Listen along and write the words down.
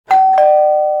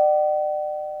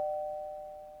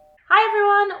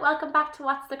everyone, welcome back to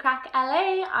What's the Crack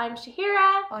LA. I'm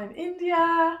Shahira. I'm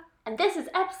India. And this is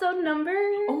episode number...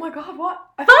 Oh my god, what?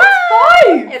 I think it's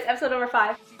 5! It's episode number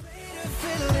 5.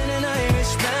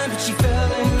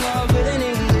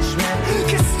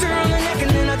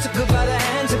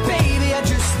 Baby, I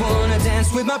just wanna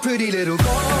dance with my pretty little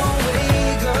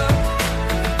Galway girl.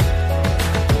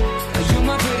 You're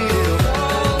my pretty little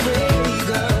Galway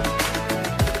girl.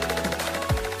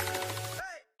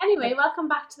 Anyway, welcome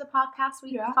back to the podcast,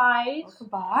 week 5. Welcome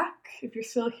back. If you're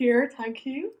still here, thank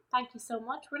you. Thank you so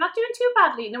much. We're not doing too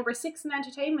badly. Number 6 in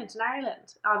entertainment in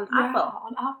Ireland on Apple.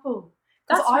 On Apple.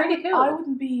 That's really cool. I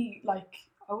wouldn't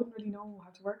really know how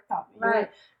to work that. Right.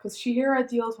 Because Shahira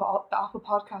deals with the Apple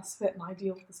Podcasts bit and I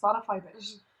deal with the Spotify bit.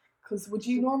 Because would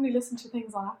you normally listen to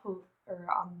things on Apple or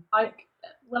on...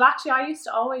 Well, actually, I used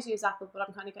to always use Apple, but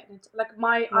I'm kind of getting into...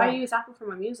 I use Apple for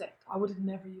my music. I would have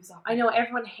never used Apple. I know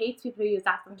everyone hates people who use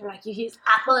Apple. They're like, you use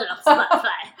Apple and not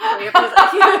Spotify. For your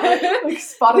music. Like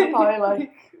Spotify,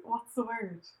 what's the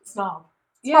word? Snob.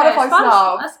 Yeah, Spotify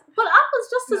snob. But Apple's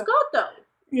just as good, though.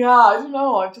 Yeah, I don't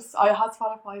know. I had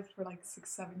Spotify for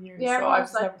 6-7 years, yeah, so I've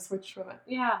just never swited from it.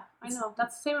 Yeah, I know.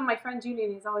 That's the same with my friend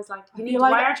Julian. He's always like,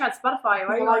 why aren't you on Spotify? Why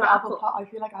are you on Apple? I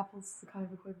feel like Apple's the kind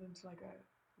of equivalent to Are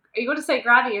you going to say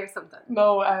Granny or something?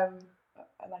 No,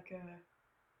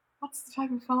 what's the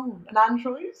type of phone? An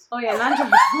Android? Oh yeah, an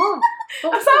Android phone.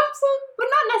 A Samsung? But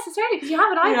not necessarily, because you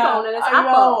have an iPhone and it's I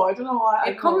Apple. Know, I don't know why.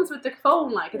 It comes with the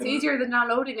phone, it's easier than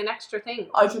downloading an extra thing.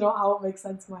 I don't know how it makes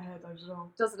sense in my head, I don't know.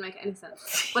 It doesn't make any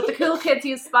sense. But the cool kids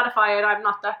use Spotify and I'm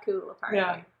not that cool, apparently.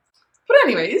 Yeah. But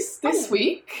anyways, this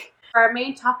week... Our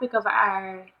main topic of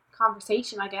our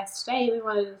conversation, I guess, today, we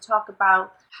wanted to talk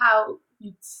about how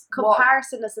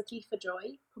comparison is a thief of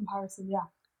joy. Comparison, yeah.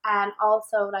 And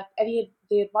also,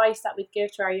 the advice that we'd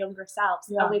give to our younger selves.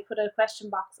 Yeah. And we put a question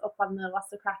box up on the What's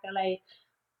the Crack LA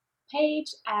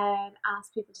page and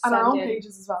asked people to send in. And our own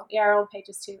pages as well. Yeah, our own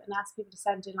pages too. And asked people to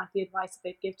send in the advice that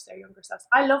they'd give to their younger selves.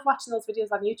 I love watching those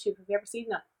videos on YouTube. Have you ever seen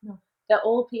them? No. The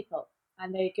old people.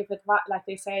 And they give advice,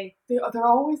 they say... They're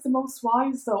always the most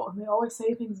wise though. And they always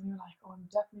say things and you're like, oh, I'm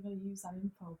definitely going to use that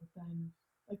info. But then,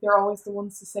 they're always the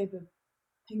ones to say the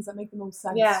things that make the most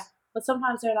sense. Yeah. But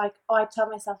sometimes they're like, oh, I tell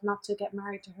myself not to get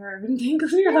married to her. And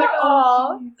things. You're like,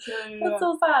 oh, that's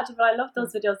so sad. But I love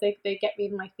those videos. They get me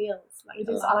in my feels. It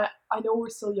is. And I know we're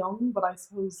still young, but I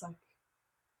suppose,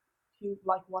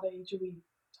 what age are we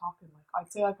talking?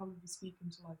 I'd say I'd probably be speaking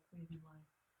to, maybe my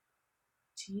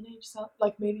teenage self,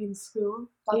 maybe in school.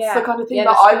 That's the kind of thing that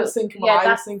I was thinking when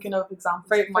I was thinking of examples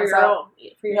for myself.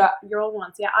 Your own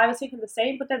ones. Yeah, I was thinking the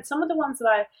same. But then some of the ones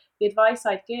the advice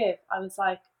I'd give, I was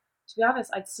like, to be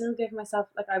honest, I'd still give myself,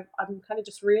 I'm kind of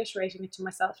just reiterating it to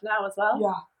myself now as well.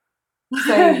 Yeah.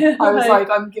 Same. I was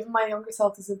I'm giving my younger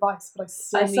self this advice, but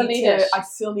I still need it. I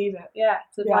still need it. Yeah,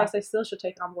 it's advice I still should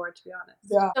take on board, to be honest.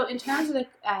 Yeah. So in terms of the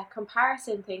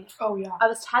comparison thing, oh yeah, I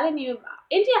was telling you,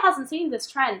 India hasn't seen this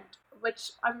trend,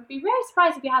 which I'd be very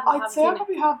surprised if you hadn't. I'd say I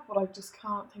probably have, but I just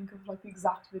can't think of the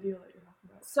exact video that you're talking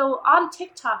about. So on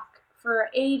TikTok for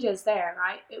ages there,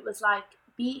 right, it was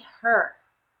be her,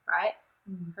 right?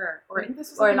 Her. Or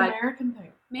this was an American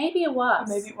thing. Maybe it was.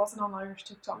 Maybe it wasn't on Irish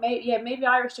TikTok. Maybe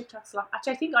Irish TikTok's a lot.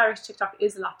 Actually, I think Irish TikTok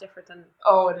is a lot different than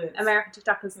it is. American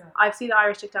TikTok. Because I've seen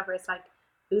Irish TikTok where it's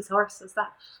whose horse is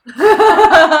that?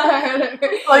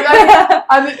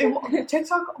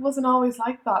 TikTok wasn't always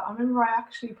like that. I remember I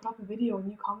actually put up a video and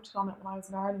you commented on it when I was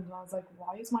in Ireland, and I was like,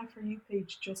 why is my For You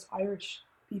page just Irish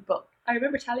people? I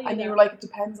remember telling you. And you were like, it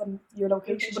depends on your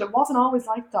location, but it wasn't always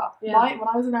like that. Yeah. When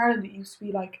I was in Ireland, it used to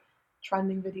be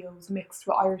trending videos mixed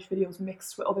with Irish videos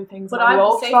mixed with other things. But I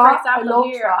would say, for example,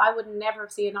 here, I would never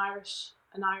see an Irish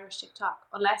TikTok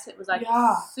unless it was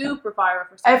super viral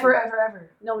for something.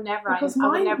 Ever. No, never. Because I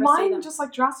would never see them. Mine just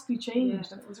drastically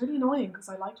changed, and it was really annoying because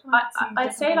I liked when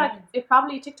I'd say it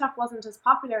probably TikTok wasn't as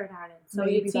popular in Ireland, so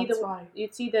maybe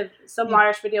you'd see some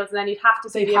Irish videos, and then you'd have to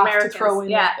see the Americans, throw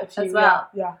in a few, as well.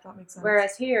 Yeah, that makes sense.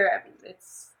 Whereas here,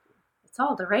 it's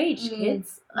all the rage,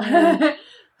 kids.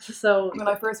 So when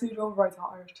I first moved over, I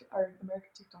thought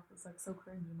American TikTok was so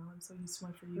cringe, and now I'm so used to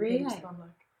my For You page that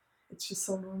I'm it's just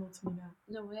so normal to me now.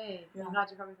 No way. Yeah. I'm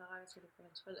glad you probably thought I was really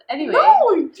cringe. But anyway.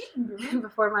 No, you didn't.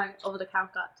 Before my old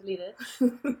account got deleted.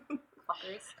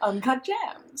 Fuckers. Uncut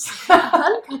Gems.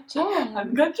 Uncut Gems.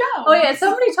 Uncut Gems. Oh yeah,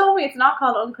 somebody told me it's not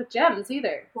called Uncut Gems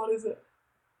either. What is it?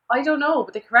 I don't know,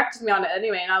 but they corrected me on it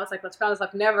anyway, and I was like, well, to be honest,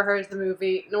 I've never heard of the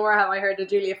movie, nor have I heard of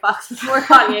Julia Fox's or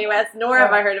Kanye West, nor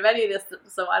have I heard of any of this,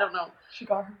 so I don't know. She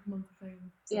got her month of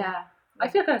fame. So. Yeah. I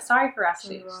feel kind of sorry for her,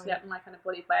 actually. She's getting kind of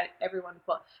bullied by everyone.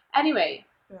 But anyway,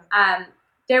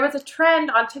 there was a trend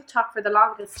on TikTok for the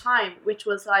longest time, which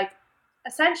was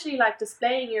essentially like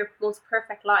displaying your most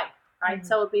perfect life, right?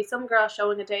 So it'd be some girl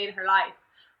showing a day in her life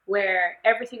where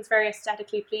everything's very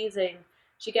aesthetically pleasing.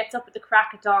 She gets up at the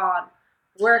crack of dawn,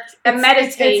 works and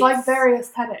meditates. It's like very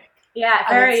aesthetic. Yeah,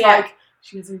 And very. it's like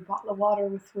she has a bottle of water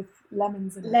with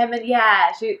lemons in it. Lemon,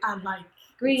 yeah. And like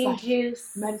green like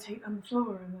juice. Meditate on the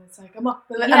floor, and then it's like I'm up.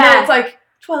 And then it's like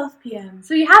 12 p.m.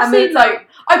 So you have and seen it's like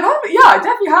I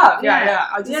definitely have. Yeah.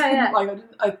 I just couldn't, like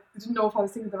I didn't know if I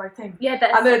was thinking the right thing. Yeah,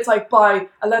 and then it's like by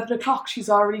 11 o'clock she's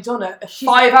already done a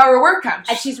 5-hour workout,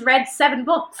 and she's read 7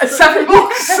 books. 7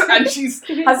 books, and she's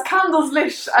has candles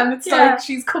lit, and it's like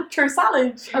she's cooked her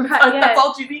salad, and it's like that's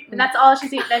all she's eaten. And that's all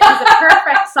she's eaten. And she's a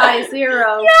perfect size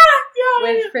 0.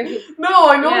 With freaking. No,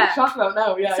 I know what you're talking about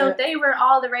now. Yeah. So they were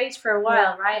all the rage for a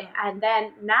while, right? Yeah. And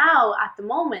then now, at the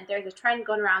moment, there's a trend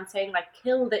going around saying like,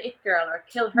 "Kill the it girl" or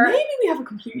 "kill her." Maybe we have a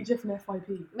completely different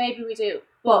FYP. Maybe we do.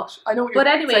 But I know what you're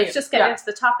anyway, saying. It's just getting into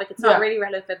the topic. It's not really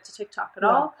relevant to TikTok at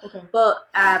all. Okay. But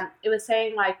it was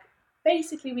saying like,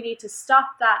 basically we need to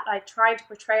stop that, like trying to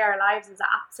portray our lives as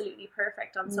absolutely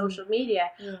perfect on social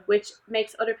media, which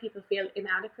makes other people feel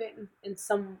inadequate in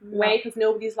some way, because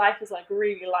nobody's life is like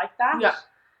really like that. Yeah,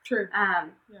 true.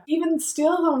 Even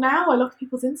still though, now I look at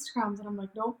people's Instagrams and I'm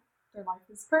like, no, their life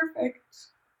is perfect.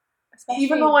 Especially,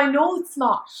 even though I know it's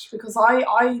not, because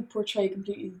I portray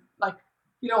completely like,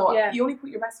 you know, you only put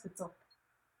your best bits up.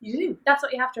 You do. That's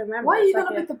what you have to remember. Why are you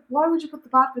gonna why would you put the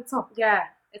bad bits up? Yeah.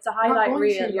 It's a highlight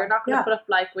reel. You're not going to put up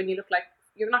like when you look like,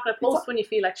 you're not going to post when you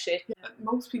feel like shit. Yeah,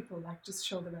 most people like just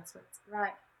show the best bits.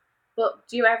 Right. But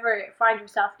do you ever find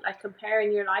yourself like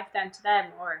comparing your life then to them,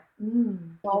 or?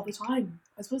 All the time.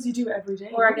 I suppose you do it every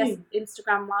day. Or I guess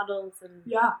Instagram models and.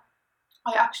 Yeah.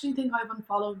 I actually think I've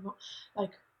unfollowed,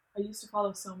 like, I used to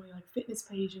follow so many like fitness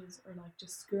pages or like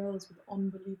just girls with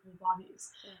unbelievable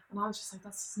bodies, and I was just like,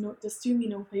 that's doing me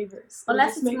no favors.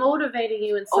 Unless it's motivating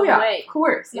you in some way. Of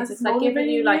course. Yes, it's like giving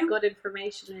you like good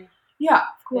information. Yeah,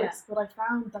 of course. But I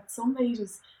found that some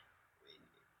pages,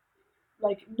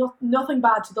 like nothing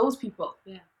bad to those people.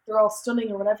 Yeah, they're all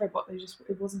stunning or whatever, but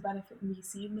it wasn't benefiting me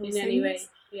seeing those in any way.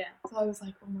 Yeah. So I was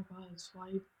like, oh my god,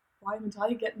 why am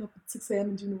I getting up at 6 a.m.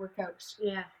 and doing a workout?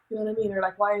 Yeah. You know what I mean? Or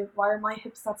like, why are my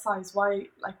hips that size? Why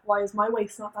is my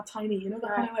waist not that tiny? You know,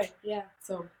 that kind of way. Yeah.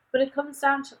 So. But it comes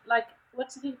down to like, what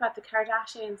do you think about the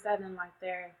Kardashians then, and like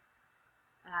their,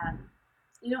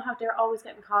 you know how they're always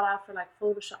getting called out for like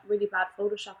really bad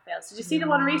Photoshop fails. Did you see the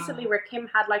one recently where Kim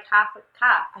had like half a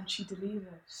calf? And she deleted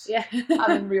it. Yeah. And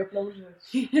then re-uploaded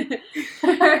it. It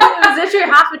was literally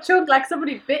half a chunk, like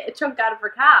somebody bit a chunk out of her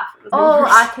calf.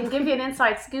 I can give you an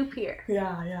inside scoop here.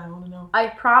 Yeah, I want to know. I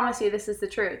promise you this is the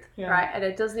truth, right? And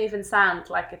it doesn't even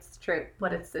sound like it's the truth,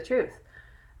 but it's the truth.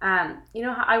 You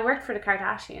know how I worked for the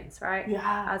Kardashians, right?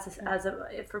 Yeah.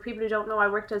 For people who don't know, I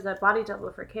worked as a body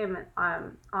double for Kim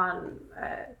on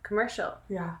a commercial.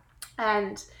 Yeah.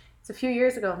 And it's a few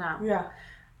years ago now. Yeah.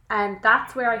 And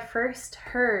that's where I first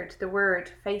heard the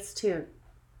word Facetune.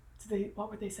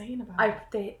 What were they saying about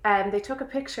it? They took a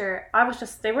picture.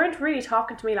 They weren't really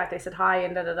talking to me, like they said hi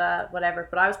and whatever,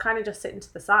 but I was kind of just sitting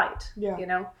to the side, you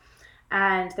know.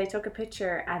 And they took a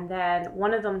picture, and then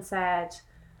one of them said,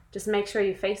 just make sure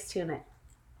you Facetune it.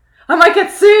 I might get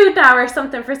sued now or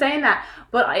something for saying that.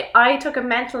 But I took a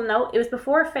mental note. It was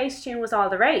before Facetune was all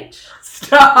the rage.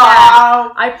 Stop!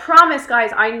 Yeah. I promise,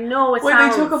 guys, I know it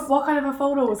sounds... Wait, they took what kind of a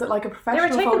photo? Was it like a professional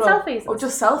photo? They were taking selfies. Oh,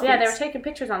 just selfies? Yeah, they were taking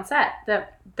pictures on set.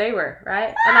 They were,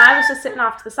 right? And I was just sitting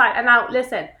off to the side. And now,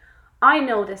 listen, I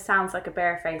know this sounds like a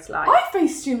barefaced lie. I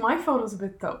Facetune my photos a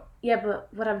bit, though. Yeah,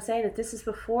 but what I'm saying is this is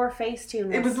before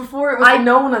Facetune. It was before it was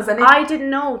known as anything. I didn't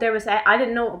know I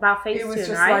didn't know about Facetune, it was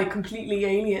just right? like completely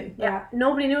alien. Yeah,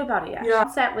 nobody knew about it yet. Yeah.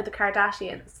 Set with the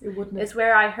Kardashians. It wouldn't. Is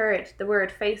where I heard the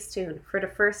word Facetune for the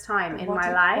first time in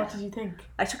my life. What did you think?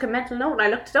 I took a mental note and I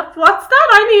looked it up. What's that?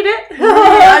 I need it.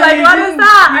 Like, what is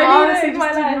that? You I honestly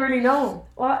just didn't really know.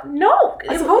 What? No.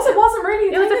 I suppose it wasn't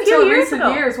really. It was a few years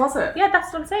ago. Years, was it? Yeah,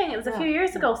 that's what I'm saying. It was a few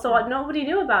years ago, so nobody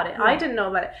knew about it. I didn't know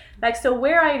about it. Like, so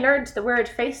where I learned the word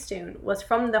Facetune was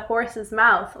from the horse's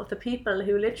mouth of the people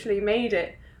who literally made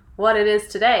it what it is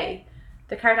today,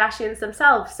 the Kardashians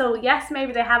themselves. So yes,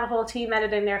 maybe they have a whole team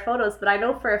editing their photos, but I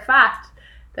know for a fact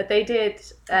that they did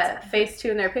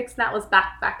Facetune their pics, and that was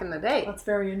back in the day. That's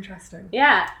very interesting.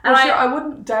 Yeah. And I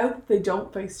wouldn't doubt that they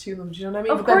don't Facetune them, do you know what I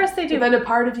mean? Of course they do. But then a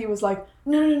part of you was like,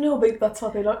 no, babe, that's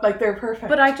what they look like, they're perfect.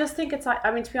 But I just think it's like,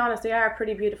 I mean, to be honest, they are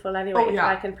pretty beautiful anyway. Oh, yeah.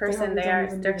 Like in person,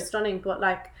 they're stunning, but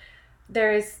like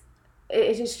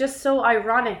it is just so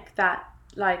ironic that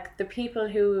like the people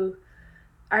who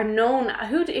are known,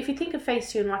 if you think of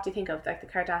Facetune, what do you think of? Like the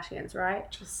Kardashians,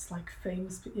 right? Just like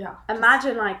famous, yeah.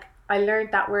 Imagine like I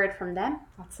learned that word from them.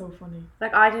 That's so funny.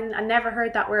 Like I never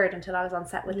heard that word until I was on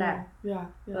set with them. Yeah.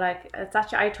 Like it's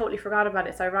actually, I totally forgot about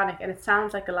it. It's ironic and it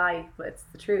sounds like a lie, but it's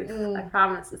the truth. I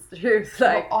promise it's the truth.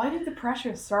 Like, well, I think the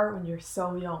pressure starts when you're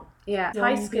so young. Yeah, young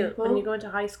high school. people. When you go into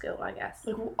high school, I guess.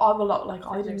 Like I will like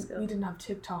School. we didn't have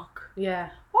TikTok. Yeah.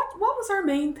 What was our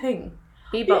main thing?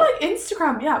 Bebo. I feel like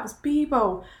Instagram, yeah, it was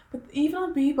Bebo. But even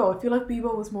on Bebo, I feel like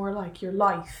Bebo was more like your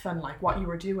life and like what you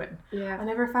were doing. Yeah. I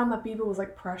never found that Bebo was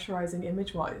like pressurizing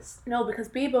image-wise. No, because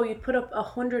Bebo, you'd put up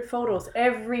 100 photos,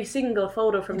 every single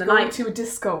photo from You'd the go night. to a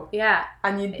disco. Yeah.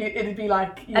 And it'd be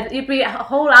like... And it'd be a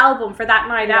whole album for that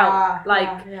night out.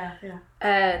 Like,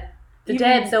 the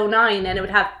Dead's 09, and it would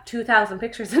have 2,000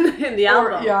 pictures in the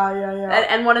album.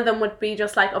 And one of them would be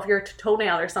just like of your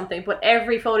toenail or something, but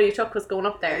every photo you took was going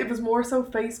up there. It was more so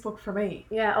Facebook for me.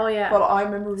 Yeah, oh yeah. But I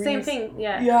remember same thing,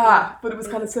 yeah. Yeah, but it was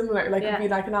kind of similar. Like it'd be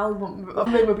like an album.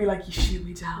 Mine would be like, you shoot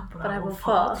me down, but I will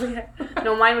fall. Yeah.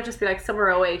 No, mine would just be like Summer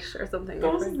 08 or something.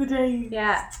 Those are the days.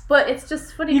 Yeah, but it's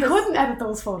just funny. You couldn't edit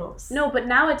those photos. No, but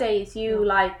nowadays you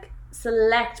like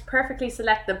perfectly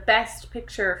select the best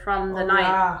picture from the night.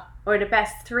 Yeah. Or the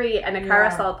best 3 and a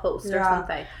carousel post or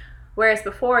something. Whereas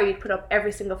before you'd put up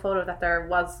every single photo that there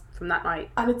was from that night.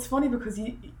 And it's funny because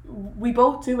we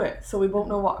both do it, so we both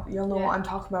know what I'm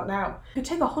talking about now. You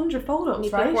take 100 photos,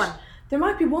 you right? pick one. There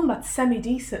might be one that's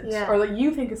semi-decent, or that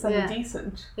you think is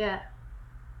semi-decent. Yeah.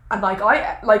 And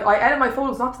I edit my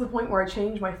photos not to the point where I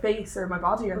change my face or my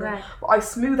body or anything. But I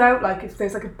smooth out like if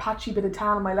there's like a patchy bit of tan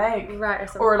on my leg,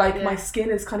 or like my skin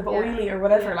is kind of oily or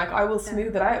whatever. Like I will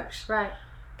smooth it out. Right.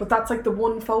 But that's like the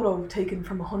one photo taken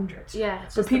from 100. Yeah.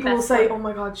 So people will say, "Oh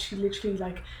my God, she literally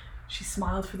like she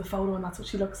smiled for the photo and that's what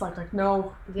she looks like." Like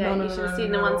no. Yeah, no, you should have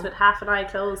seen the ones with half an eye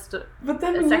closed. But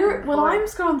then when I'm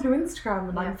scrolling through Instagram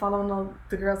and I'm following all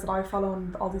the girls that I follow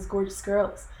and all these gorgeous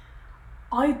girls,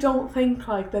 I don't think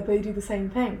like that they do the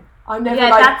same thing. I'm never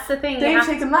like, that's the thing. They've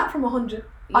taken that from 100.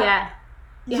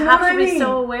 You have to be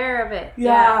so aware of it.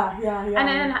 Yeah. And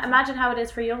then imagine how it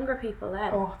is for younger people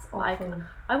then. Oh, it's awful. Like,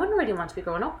 I wouldn't really want to be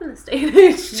growing up in this day and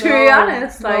age, to be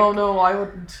honest. Like, no, I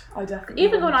wouldn't. I definitely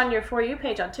even wouldn't. going on your For You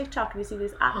page on TikTok and you see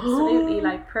these absolutely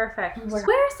like perfect.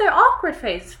 Where's their awkward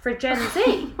face for Gen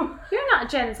Z? You're not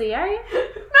Gen Z, are you?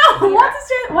 No, what is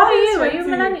Gen? What are you? Are you a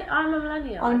millennial? I'm a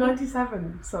millennial. I'm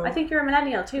 97, so I think you're a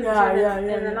millennial too. Yeah,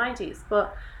 in the 90s,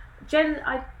 but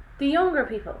the younger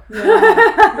people.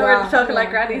 We're talking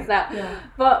like grannies now. Yeah.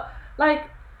 But like,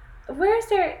 where's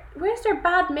their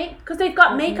bad make? Because they've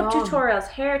got makeup tutorials,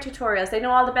 hair tutorials. They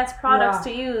know all the best products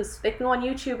to use. They can go on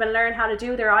YouTube and learn how to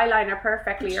do their eyeliner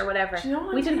perfectly or whatever.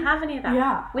 We didn't have any of that.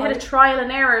 Yeah, we had a trial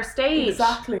and error stage.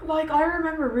 Exactly. Like I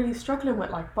remember really struggling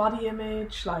with like body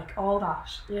image, like all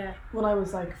that. Yeah. When I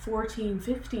was like 14,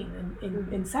 15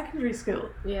 in secondary school.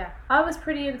 Yeah. I was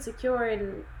pretty insecure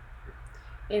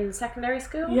in secondary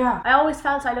school. Yeah. I always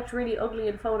felt I looked really ugly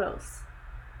in photos.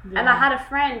 Yeah. And I had a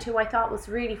friend who I thought was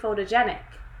really photogenic.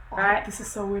 Right? This is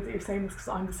so weird that you're saying this because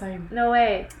I'm the same. No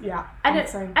way. Yeah. And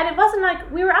it wasn't like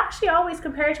we were actually always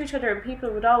compared to each other and people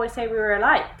would always say we were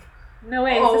alike. No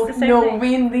way. Oh, is this the same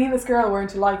thing? Me and this girl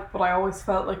weren't alike, but I always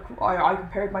felt like I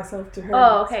compared myself to her.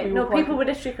 Oh, okay. No, people would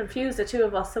literally confuse the two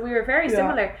of us. So we were very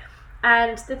similar.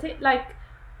 And the thing, like,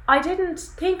 I didn't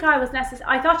think I was necessary.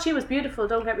 I thought she was beautiful,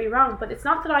 don't get me wrong, but it's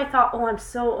not that I thought, oh, I'm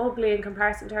so ugly in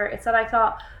comparison to her. It's that I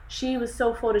thought she was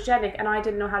so photogenic and I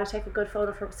didn't know how to take a good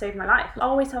photo to save my life. I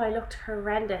always thought I looked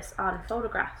horrendous on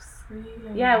photographs. Really?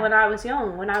 Yeah, when I was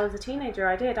young, when I was a teenager,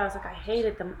 I was like, I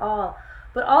hated them all.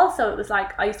 But also, it was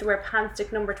like, I used to wear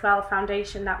Panstick number 12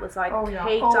 foundation that was like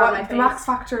caked on my face. The Max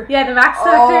Factor. Yeah, the Max Factor.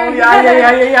 Oh,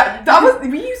 yeah.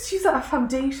 We used to use that as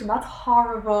foundation. That's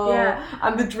horrible. Yeah.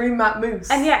 And the Dream Matte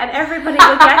Mousse. And and everybody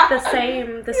would get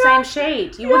the same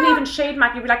shade. You wouldn't even shade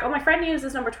Mac. You'd be like, oh, my friend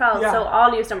uses number 12, so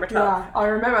I'll use number 12. Yeah, I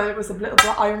remember it was a little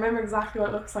I remember exactly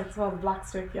what it looks like as well, the black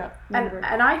stick,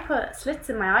 And I put slits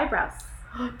in my eyebrows.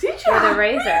 Did you? With a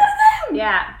razor.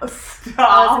 Yeah. Stop.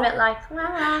 I was a bit like,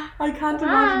 I can't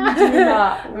imagine doing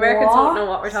that. Americans won't know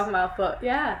what we're talking about, but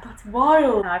yeah. That's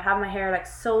wild. And I'd have my hair like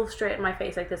so straight in my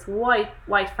face, like this white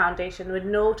foundation with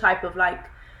no type of like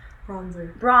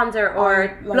bronzer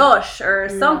or blush or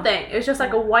something. It was just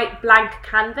like a white blank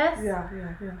canvas. Yeah.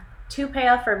 Too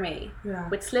pale for me. Yeah.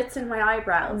 With slits in my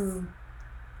eyebrows.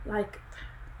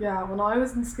 Yeah, when I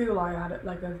was in school, I had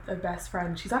like a best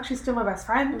friend. She's actually still my best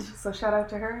friend, so shout out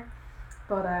to her.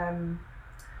 But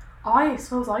I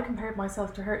suppose I compared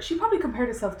myself to her. She probably compared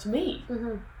herself to me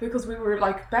because we were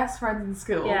like best friends in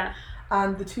school. Yeah.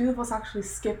 And the two of us actually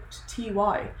skipped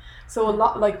TY. So a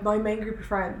lot, like my main group of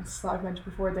friends that I've mentioned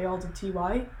before, they all did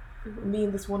TY. Me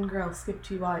and this one girl skipped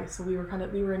TY. So we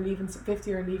were in Leaving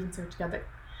 50 or in Leaving Cert together.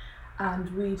 and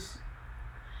we'd,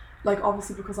 like,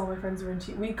 obviously because all my friends were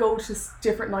into, we'd go to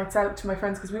different nights out to my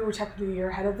friends because we were technically a year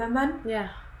ahead of them then. Yeah.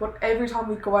 But every time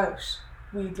we'd go out,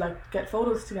 we'd like get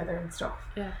photos together and stuff.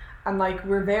 Yeah. And like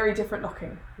we're very different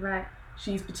looking. Right.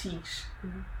 She's petite.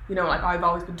 Mm-hmm. You know, like I've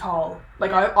always been tall.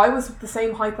 Like I was the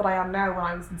same height that I am now when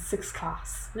I was in 6th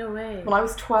class. No way. When I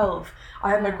was 12,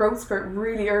 I had my Yeah. growth spurt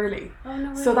really early. Oh,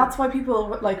 no way. So that's why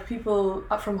people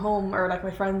from home or like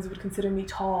my friends would consider me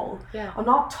tall. Yeah. I'm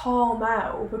not tall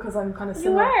now because I'm kind of You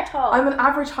similar. are tall. I'm an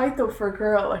average height though for a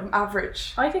girl. Like I'm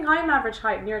average. I think I'm average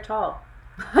height and you're tall.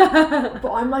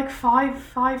 But I'm like 6.5,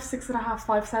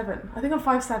 5'7". I think I'm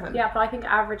 5'7". Yeah, but I think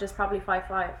average is probably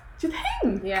 5'5". Do you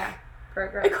think? Yeah. For a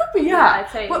girl. It could be, yeah. I'd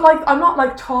say. But like, I'm not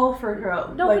like tall for a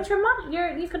girl. No, like, but you're model.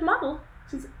 You could model.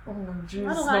 She's, oh jeez,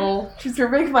 Model no. She's, you're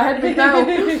making my head big now.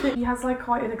 She has like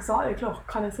quite an exotic look,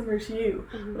 kind of similar to you.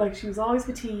 Mm-hmm. Like she was always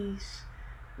petite.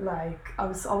 Like I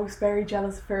was always very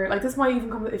jealous of her. Like this might even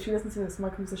come, if she listens to this, it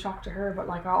might come as a shock to her. But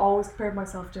like I always compared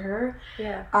myself to her.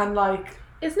 Yeah. And like.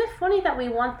 Isn't it funny that we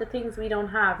want the things we don't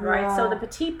have, right? Yeah. So the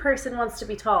petite person wants to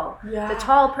be tall. Yeah. The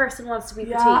tall person wants to be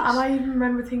petite. Yeah, and I even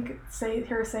remember her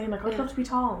saying like, I'd love to be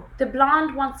tall. The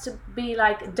blonde wants to be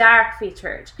like dark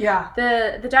featured. Yeah.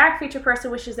 The dark featured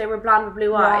person wishes they were blonde with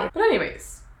blue eyes. But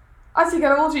anyways, as you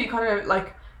get older, you kind of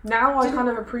like, now I kind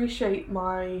of appreciate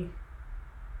my,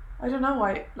 I don't know,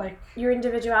 I like your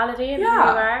individuality and yeah, who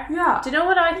you are. Yeah. Do you know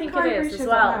what I think it is appreciate as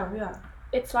well? that now, yeah.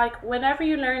 It's like whenever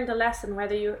you learn the lesson,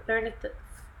 whether you learn it,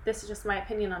 this is just my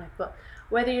opinion on it, but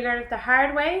whether you learn it the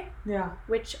hard way, Yeah.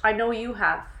 which I know you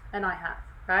have and I have,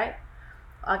 right?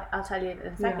 I'll tell you in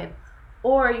a second.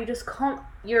 Or you just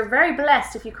you're very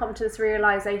blessed if you come to this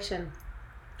realization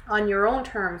on your own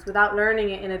terms without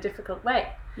learning it in a difficult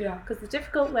way. Yeah. Because the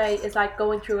difficult way is like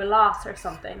going through a loss or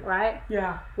something, right?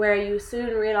 Yeah. Where you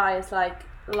soon realize like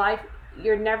life,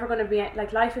 you're never going to be,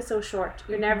 like life is so short,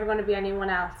 you're never going to be anyone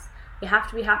else. You have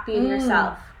to be happy in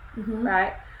yourself,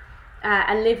 right?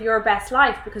 And live your best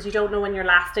life because you don't know when your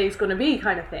last day is going to be,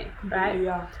 kind of thing, right?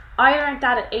 Yeah. I learned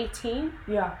that at 18.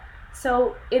 Yeah.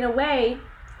 So in a way,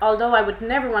 although I would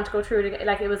never want to go through it again,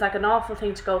 like it was like an awful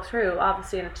thing to go through,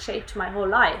 obviously, and it shaped my whole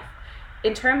life.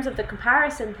 In terms of the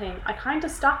comparison thing, I kind of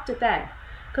stopped it then.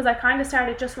 Because I kind of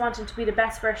started just wanting to be the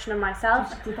best version of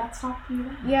myself. Did that stop you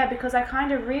then? Yeah, because I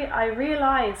kind of I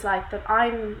realised like that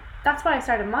that's why I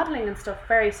started modelling and stuff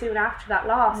very soon after that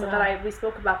loss that we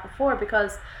spoke about before,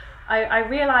 because I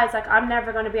realised like I'm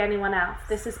never going to be anyone else.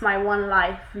 This is my one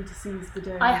life. You need to seize the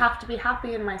day. I have to be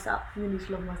happy in myself. You need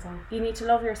to love myself. You need to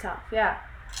love yourself, yeah.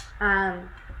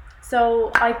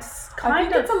 So I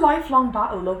think it's a lifelong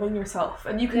battle, loving yourself.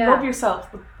 And you can love yourself,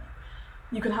 but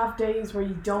you can have days where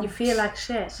you don't. You feel like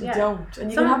shit. You don't, and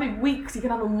you can have weeks. You can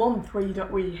have a month where you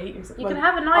hate yourself. You can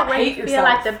have a night where you feel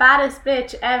like the baddest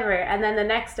bitch ever, and then the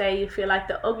next day you feel like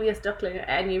the ugliest duckling,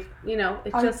 and you know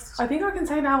it's just. I think I can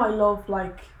say now I love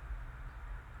like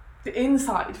the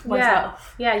inside of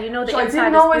myself. Yeah, you know the so inside. I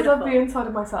didn't always love the inside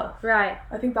of myself. Right.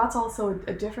 I think that's also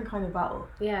a different kind of battle.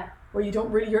 Yeah. Where you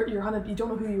don't really, you're kind of, you don't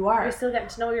know who you are. You're still getting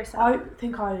to know yourself. I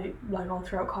think like all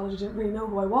throughout college, I didn't really know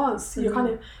who I was. So you're kind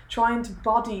of trying to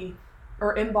body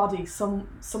or embody someone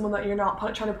that you're not,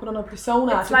 trying to put on a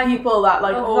persona it's to like people that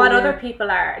like what other people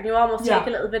are, and you almost take a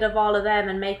little bit of all of them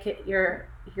and make it your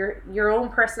own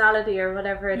personality or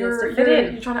whatever it is to fit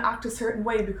in. You're trying to act a certain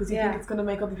way because you think it's going to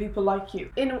make other people like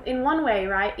you. In one way,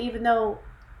 right? Even though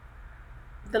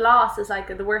the loss is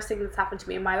like the worst thing that's happened to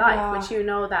me in my life, which you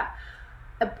know that.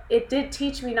 It did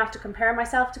teach me not to compare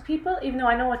myself to people, even though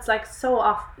I know it's like so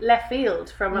off left field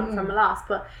from a loss,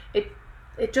 but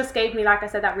it just gave me, like I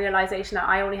said, that realization that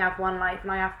I only have one life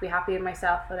and I have to be happy in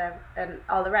myself and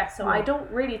all the rest. So I don't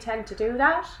really tend to do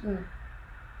that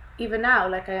even now.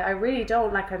 Like I really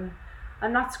don't. Like I'm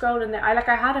not scrolling there. I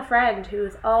had a friend who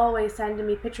was always sending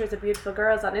me pictures of beautiful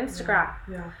girls on Instagram.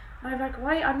 Yeah. And I'm like,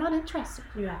 why? I'm not interested.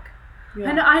 Yeah.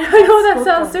 Yeah. I know that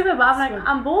sounds stupid, but I'm like,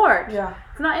 I'm bored. Yeah.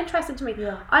 It's not interesting to me.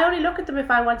 Yeah. I only look at them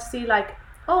if I want to see like,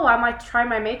 oh, I might try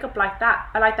my makeup like that.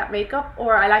 I like that makeup,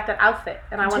 or I like that outfit,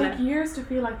 and I want to. It takes years to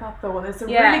feel like that though, and it's a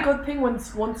really good thing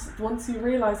once you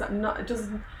realise that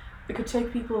it could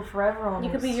take people forever almost.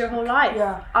 You could be your whole life.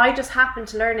 Yeah. I just happened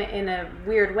to learn it in a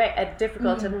weird way, a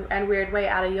difficult and weird way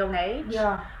at a young age.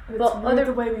 Yeah. But it's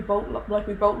the way we both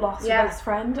lost a best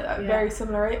friend, very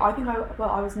similar age. I think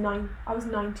I was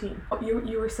 19.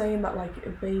 You were saying that like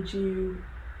it made you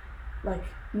like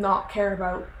not care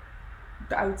about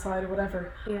the outside or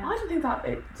whatever. Yeah. I don't think that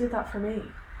it did that for me.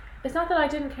 It's not that I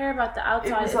didn't care about the It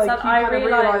outside. was It's like that you I kind of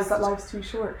realized realised that life's too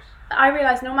short. I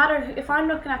realized no matter if I'm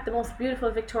looking at the most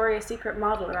beautiful Victoria's Secret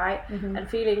model, right, and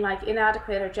feeling like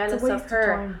inadequate or jealous of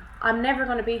her, I'm never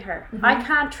going to be her. I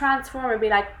can't transform and be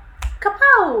like,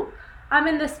 kapow! I'm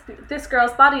in this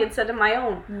girl's body instead of my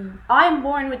own. I'm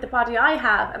born with the body I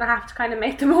have, and I have to kind of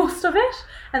make the most of it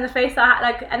and the face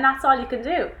and that's all you can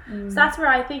do. So that's where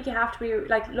I think you have to be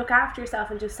like, look after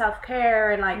yourself and do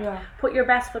self-care and like put your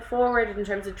best foot forward in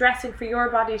terms of dressing for your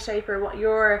body shape or what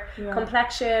your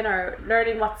complexion or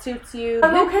learning what suits you.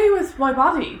 I'm okay with my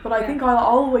body, but I think I'll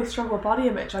always struggle with body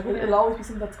image. Like it'll always be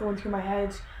something that's going through my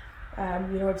head.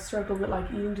 You know, I've struggled with like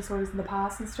eating disorders in the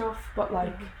past and stuff, but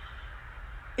like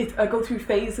I go through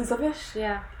phases of it.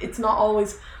 Yeah. It's not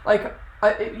always like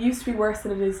it used to be worse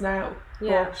than it is now.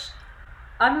 Yeah.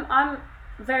 But I'm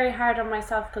very hard on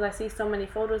myself because I see so many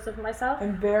photos of myself.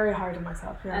 I'm very hard on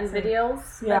myself. Yeah. And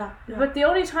videos. Yeah. But the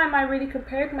only time I really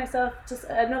compared myself, just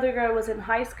another girl was in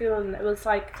high school, and it was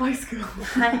like high school.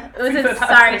 It was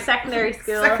in secondary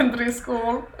school. Secondary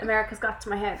school. America's got to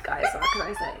my head, guys. What can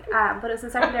I say? But it was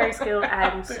in secondary school,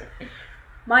 and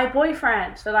my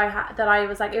boyfriend that I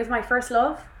was like, it was my first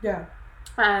love. Yeah.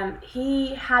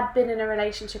 He had been in a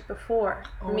relationship before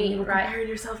me, you were right? comparing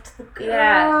yourself to the girl.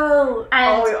 Yeah.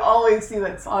 And I always do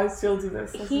this. I still do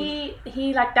this. He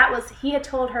had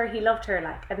told her he loved her,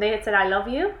 like, and they had said I love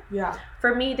you. Yeah.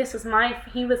 For me,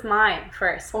 he was mine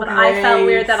first, but I felt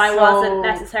weird that I wasn't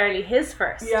necessarily his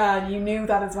first. Yeah, you knew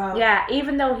that as well. Yeah,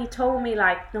 even though he told me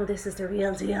like, no, this is the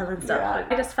real deal and stuff. Yeah.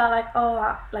 I just felt like,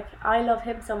 oh, like I love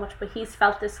him so much, but he's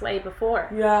felt this way before.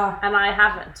 Yeah. And I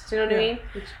haven't. Do you know what I mean?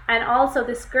 And also,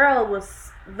 this girl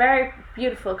was very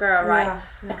beautiful girl, right?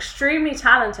 Yeah. Extremely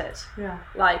talented. Yeah.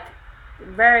 Like,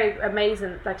 very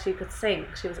amazing. Like, she could sing.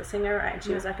 She was a singer, right? And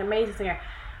she was like an amazing singer.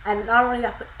 And not only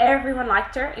that, but everyone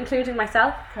liked her, including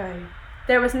myself. Okay.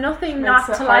 There was nothing not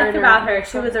to like about her.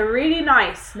 She was a really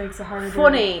nice,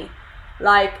 funny,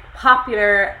 like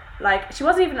popular, like she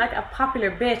wasn't even like a popular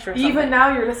bitch or something. Even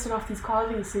now you're listing off these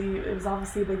qualities, so it was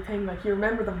obviously a big thing, like you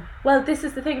remember them. Well, this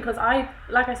is the thing, because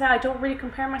like I said, I don't really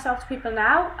compare myself to people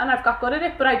now, and I've got good at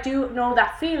it, but I do know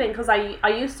that feeling because I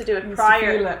used to do it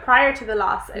prior to the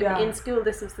loss. In school,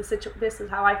 this is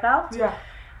how I felt. Yeah.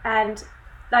 And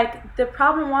like the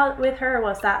problem with her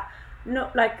was that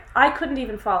I couldn't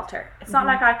even fault her. It's not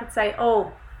like I could say,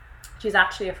 oh, she's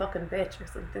actually a fucking bitch or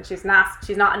something. She's nasty.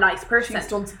 She's not a nice person. She's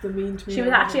done something mean to me. She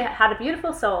was actually had a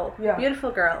beautiful soul. Yeah.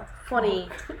 Beautiful girl. Funny.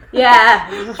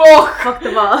 Yeah. Fuck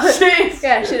them all. Jeez.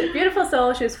 Yeah, she had a beautiful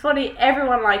soul. She was funny.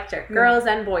 Everyone liked her. Girls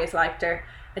and boys liked her.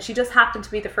 And she just happened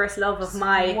to be the first love of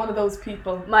one of those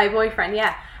people. My boyfriend,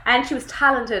 yeah. And she was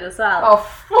talented as well. Oh,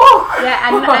 fuck! Yeah,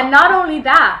 and not only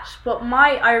that, but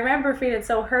I remember feeling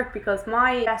so hurt because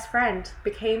my best friend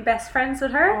became best friends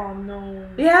with her. Oh, no.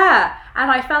 Yeah,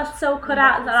 and I felt so cut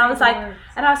out, and I was like,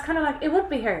 and I was kind of like, it would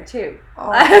be her too.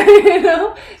 Oh. You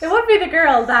know, it would be the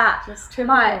girl that just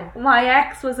my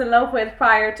ex was in love with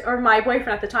or my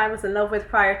boyfriend at the time was in love with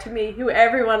prior to me, who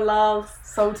everyone loves.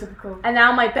 So typical. And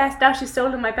now she's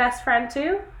stolen my best friend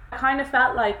too. I kind of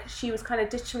felt like she was kind of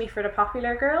ditching me for the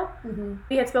popular girl. Mm-hmm.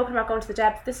 We had spoken about going to the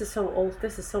Debs. This is so old.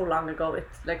 This is so long ago.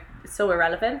 It's so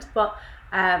irrelevant. But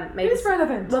maybe it is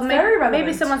relevant. Well, very relevant.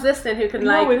 Maybe someone's listening who can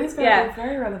it is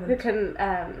very relevant. Who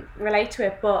can relate to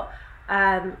it. But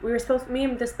me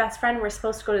and this best friend were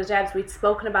supposed to go to the Debs. We'd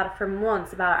spoken about it for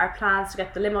months, about our plans to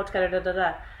get the limo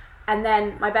together. And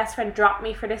then my best friend dropped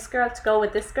me for this girl to go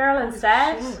with this girl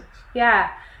instead. Shit.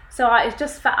 Yeah. So I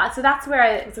just so that's where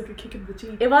it's like a kick in the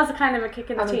teeth. It was a kind of a kick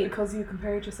in the teeth. Because you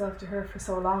compared yourself to her for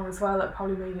so long as well, it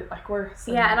probably made it like worse.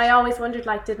 Yeah, and I always wondered,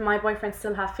 like, did my boyfriend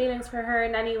still have feelings for her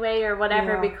in any way or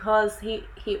whatever? Yeah. Because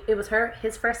it was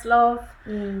his first love,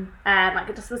 and like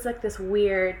it just was like this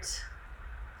weird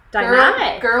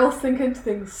dynamic. Girls think into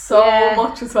things so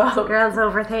much as well. Girls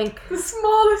overthink the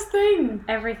smallest thing.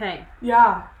 Everything.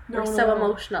 Yeah, we're so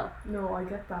emotional. No, I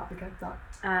get that.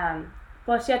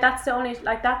 But yeah, that's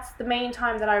the main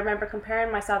time that I remember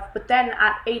comparing myself. But then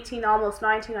at 18, almost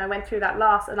 19, I went through that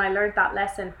loss and I learned that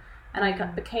lesson, and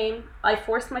I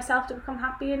forced myself to become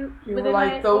happy within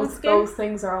my own skin. Those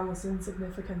things are almost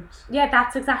insignificant. Yeah,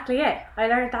 that's exactly it. I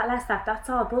learned that lesson. That's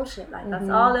all bullshit. Like that's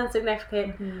all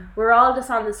insignificant. We're all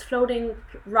just on this floating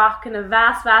rock in a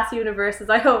vast, vast universe, as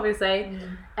I always say,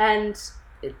 and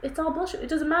it's all bullshit. It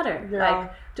doesn't matter.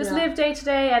 Like just live day to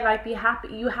day and like be happy.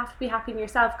 You have to be happy in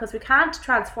yourself, because we can't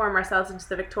transform ourselves into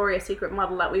the Victoria's Secret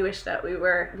model that we wish that we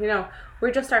were. You know,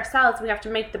 we're just ourselves. We have to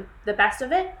make the best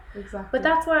of it. Exactly. But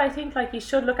that's why I think like you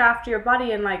should look after your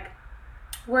body and like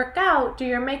work out, do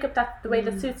your makeup the way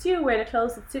that suits you, wear the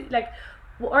clothes that suit. Like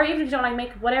or even if you don't like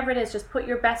makeup, whatever it is, just put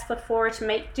your best foot forward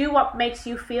to do what makes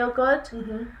you feel good,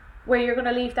 where you're going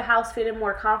to leave the house feeling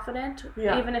more confident,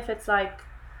 even if it's like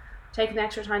taking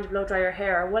extra time to blow dry your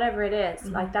hair or whatever it is,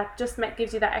 like that just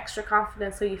gives you that extra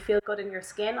confidence so you feel good in your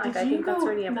skin. Like I think that's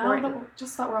really important. Now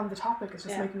that we're on the topic, it's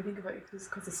just making me think about it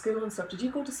because of school and stuff. Did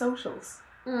you go to socials?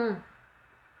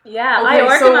 Yeah, okay,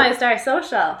 I organised our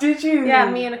social. Did you? Yeah,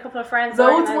 me and a couple of friends.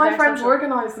 Loads of my friends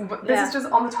organised them, but this is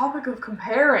just on the topic of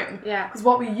comparing. Yeah. Because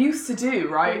what we used to do,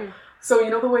 right? So you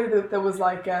know the way that there was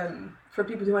like for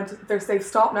people who went to they've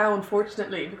stopped now,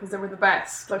 unfortunately, because they were the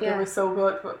best. Like they were so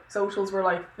good, but socials were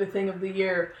like the thing of the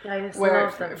year. Yeah, I just where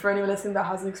love them. For anyone listening that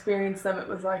hasn't experienced them, it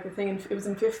was like a thing. It was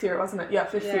in 5th year, wasn't it? Yeah,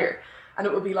 5th year, and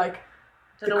it would be like.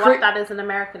 I don't know what that is in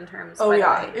American terms. Oh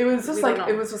yeah, it was just like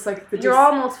you're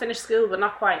almost finished school, but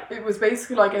not quite. It was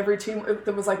basically like every 2.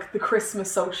 There was like the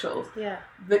Christmas social,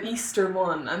 the Easter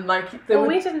one, and like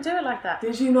we didn't do it like that.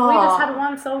 Did you not? We just had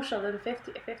one social in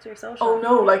 50 year social. Oh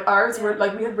no, like ours were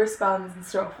like we had wristbands and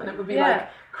stuff, and it would be like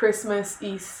Christmas,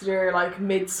 Easter, like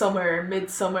midsummer,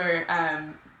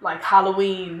 like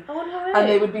Halloween. Oh no way. And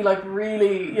they would be like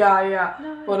really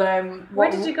No but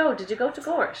where did you go? Did you go to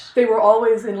Gort? They were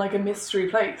always in like a mystery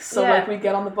place, so like we'd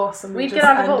get on the bus and we'd just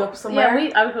end up somewhere.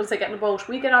 I was going to say get in the boat.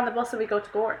 We get on the bus and we go to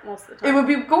Gort most of the time. It would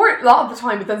be Gort a lot of the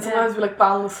time, but then sometimes we'd like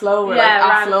Ballinasloe or like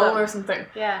Athlone or something.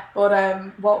 Yeah. But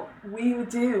what we would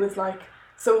do is like,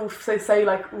 so say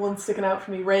like one sticking out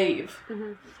for me, rave.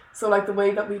 So like the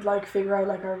way that we'd like figure out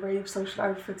like our rave social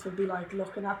outfits would be like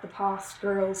looking at the past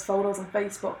girls' photos on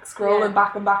Facebook, scrolling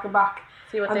back and back and back.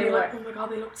 See what and they be were. like, oh my god,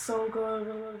 they looked so good,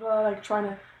 blah, blah, blah, like trying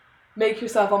to make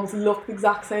yourself almost look the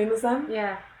exact same as them.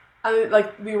 Yeah. And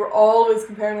like we were always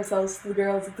comparing ourselves to the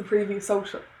girls at the previous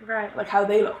social. Right. Like how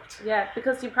they looked. Yeah,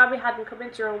 because you probably hadn't come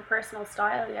into your own personal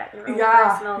style yet. Your own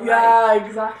personal,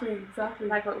 exactly.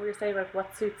 Like what we were saying, like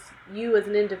what suits you as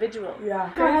an individual.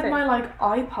 Yeah. I had my like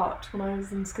iPod when I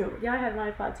was in school. Yeah, I had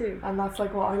an iPod too. And that's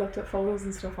like what I looked at photos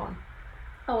and stuff on.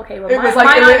 Oh, okay. Well, it was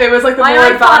like the more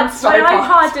advanced iPod.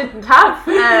 My iPod didn't have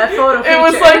photo feature. It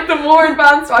was like the more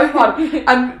advanced iPod,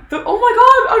 and oh my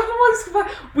god, I don't know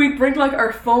why we'd bring like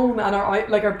our phone and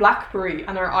our BlackBerry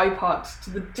and our iPod to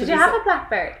the. Did you have a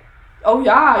BlackBerry? Oh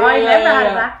yeah, I never had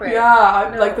a BlackBerry.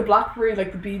 Yeah, like the BlackBerry,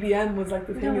 like the BBM was like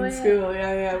the thing in school.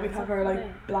 Yeah, we'd have our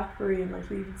like BlackBerry and like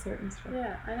leaving certain stuff.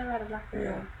 Yeah, I never had a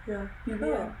BlackBerry. Yeah.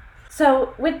 Cool.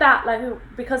 So with that, like,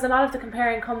 because a lot of the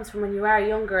comparing comes from when you are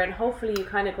younger, and hopefully you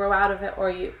kind of grow out of it, or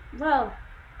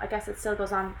I guess it still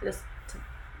goes on.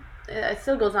 It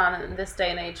still goes on in this day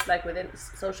and age, like within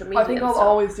social media. I think I'll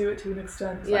always do it to an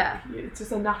extent. It's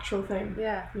just a natural thing.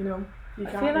 Yeah, you know.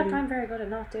 I feel like I'm very good at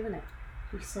not doing it.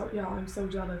 I'm so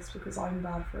jealous because I'm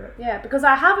bad for it. Yeah, because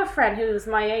I have a friend who's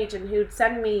my age and who'd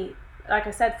send me, like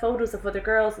I said, photos of other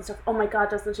girls and stuff. Oh my god,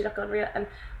 doesn't she look unreal? And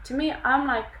to me, I'm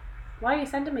like, why are you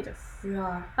sending me this?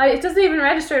 Yeah. It doesn't even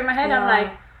register in my head. I'm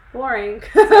like, boring.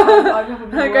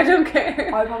 I don't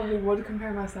care. I probably would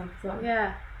compare myself to them.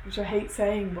 Yeah. Which I hate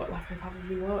saying, but like I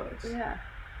probably would. Yeah.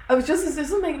 It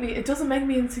doesn't make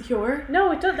me insecure.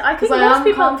 No, it doesn't. I think most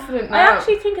people. Confident now. I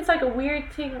actually think it's like a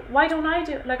weird thing. Why don't I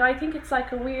do? Like, I think it's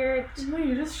like a weird. No,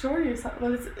 you're just sure yourself.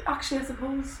 Well, it's actually, I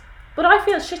suppose. But I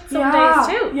feel shit some days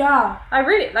too. Yeah. I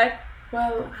really like.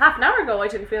 Well, half an hour ago I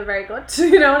didn't feel very good.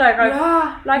 You know, like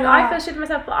I feel shit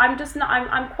myself, but I'm just not.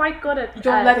 I'm quite good at. You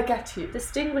don't let it get to you.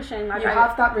 Distinguishing. Like you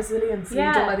have that resilience. And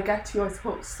you don't let it get to you, I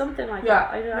suppose. Something like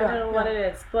that. I don't know what it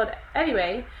is, but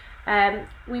anyway,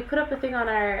 we put up a thing on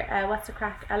our What's the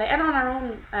Crack LA and on our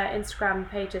own Instagram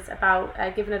pages about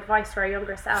giving advice to our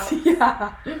younger selves.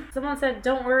 Yeah. Someone said,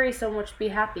 "Don't worry so much. Be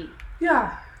happy."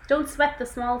 Yeah. Don't sweat the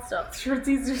small stuff. Sure, it's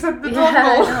easier said than done.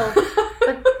 I know.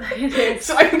 But it is.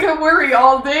 So I can worry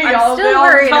all day, all the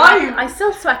time. I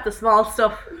still sweat the small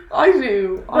stuff. I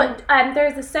do. But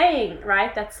there's a saying,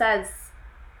 right, that says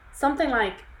something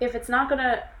like, if it's not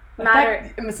gonna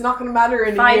matter, it's not gonna matter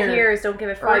in 5 a year. years, don't give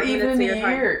it 5 minutes even of your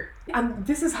a year. Time. And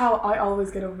this is how I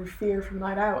always get over fear from a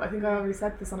night out. I think I already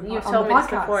said this on You've told me this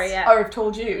before, yeah. Or I've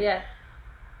told you. Yeah.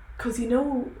 Because you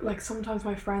know, like sometimes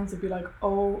my friends would be like,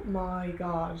 "Oh my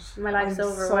god, my life's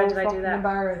over. So why did I do that?"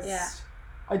 Embarrassed. Yeah.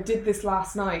 I did this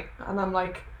last night, and I'm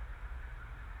like,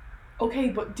 "Okay,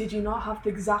 but did you not have the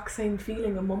exact same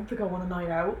feeling a month ago on a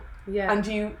night out?" Yeah. And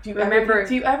do you ever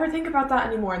think about that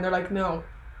anymore? And they're like, "No."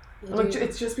 Like,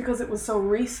 it's just because it was so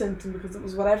recent and because it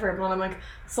was whatever. But I'm like,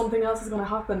 something else is going to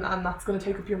happen, and that's going to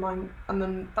take up your mind, and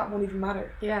then that won't even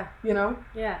matter. Yeah. You know.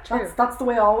 Yeah. True. That's the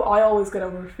way I always get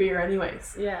over fear,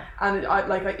 anyways. Yeah. And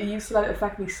it used to let it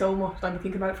affect me so much. I'd be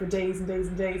thinking about it for days and days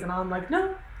and days, and I'm like,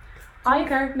 no, I don't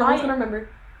care. No one's gonna remember.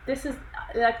 this is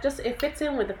like just it fits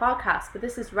in with the podcast, but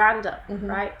this is random,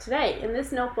 right? Today in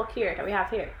this notebook here that we have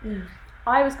here,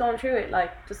 I was going through it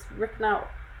like just ripping out.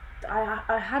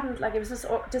 I hadn't like it was just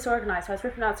disorganized. So I was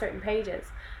ripping out certain pages,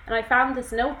 and I found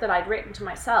this note that I'd written to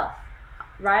myself,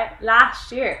 right,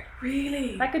 last year.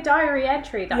 Really? Like a diary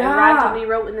entry that I randomly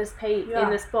wrote in this page in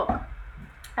this book,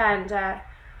 and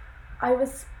I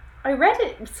read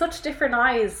it with such different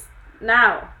eyes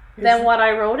now than what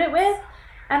I wrote it with,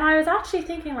 and I was actually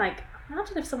thinking like,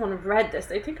 imagine if someone read this,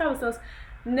 they think I was the most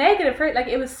negative, like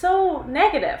it was so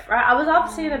negative, right? I was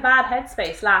obviously in a bad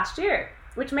headspace last year,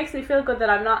 which makes me feel good that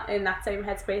I'm not in that same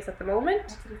headspace at the moment.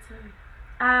 What did it say?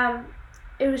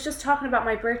 It was just talking about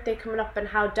my birthday coming up and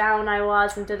how down I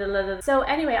was and so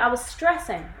anyway, I was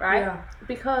stressing, right? Yeah.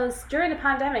 Because during the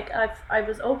pandemic, I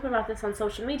was open about this on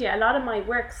social media, a lot of my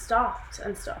work stopped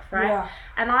and stuff, right? Yeah.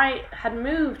 And I had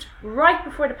moved right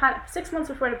before 6 months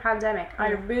before the pandemic.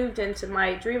 I moved into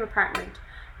my dream apartment,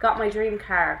 got my dream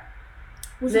car.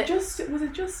 Was it just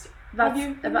have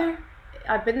you been there?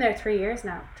 I've been there 3 years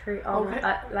now. Oh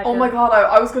my god,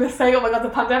 I was going to say, oh my god, the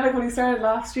pandemic when you started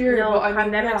last year. No, but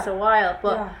pandemic's a while,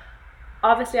 but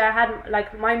obviously I had,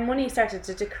 like, my money started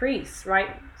to decrease, right,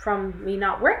 from me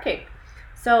not working.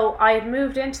 So I had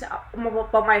moved into,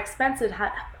 but my expenses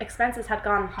had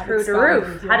gone through the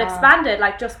roof, had expanded,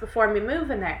 like, just before me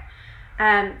moving there.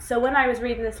 And so when I was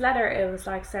reading this letter, it was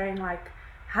like saying, like,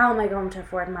 how am I going to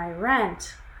afford my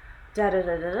rent?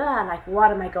 Like,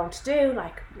 what am I going to do?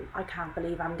 Like, I can't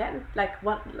believe I'm getting, like,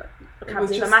 what, I can't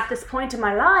believe I'm at this point in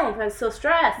my life. I was so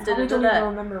stressed. I don't even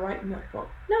remember writing that book.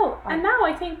 No, and now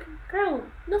I think, girl,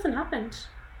 nothing happened.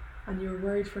 And you were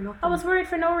worried for nothing. I was worried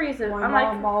for no reason. My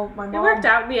I'm mom, it worked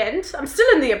out in the end. I'm still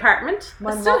in the apartment.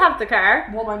 I still have the car.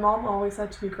 What my mom always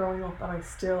said to me growing up, and I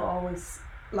still always,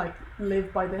 like,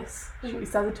 live by this. She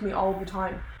says it to me all the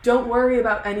time. Don't worry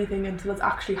about anything until it's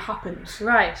actually happened.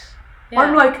 Right. Yeah.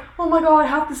 I'm like, oh my god, I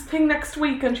have this thing next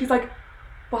week, and she's like,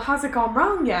 but has it gone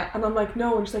wrong yet? And I'm like,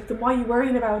 no. And she's like, then why are you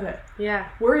worrying about it? Yeah.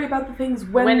 Worry about the things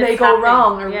when they go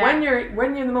wrong, or when you're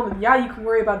in the moment. Yeah, you can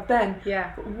worry about it then.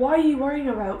 Yeah. But why are you worrying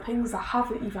about things that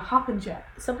haven't even happened yet?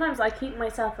 Sometimes I keep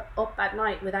myself up at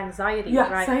night with anxiety, yeah,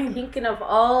 right? Same. Thinking of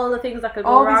all the things that could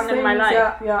go wrong in my life.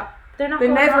 Yeah. They're not. They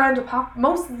never end up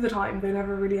most of the time. They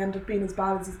never really end up being as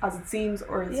bad as it seems,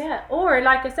 or as or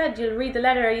like I said, you'll read the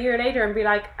letter a year later and be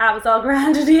like, "Ah, it was all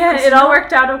grand in the end. It all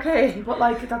worked out okay." But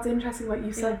like, that's interesting that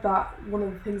you said that one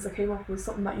of the things that came up was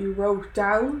something that you wrote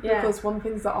down. Yeah. Because one of the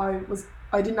things that I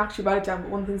didn't actually write it down, but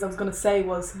one of the things I was going to say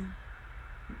was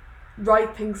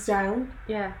write things down.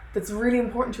 Yeah. That's really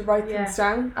important to write things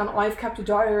down. And I've kept a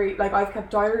diary. Like, I've kept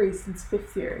diaries since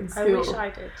 5th year in school. I wish I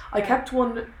did. I kept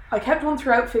one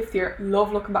throughout 5th year.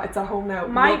 Love looking back. It's at home now.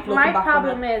 My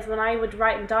problem is when I would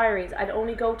write in diaries, I'd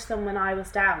only go to them when I was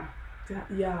down.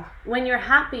 Yeah. When you're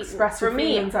happy, express for your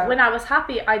me, feelings out. when I was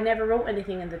happy, I never wrote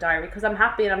anything in the diary because I'm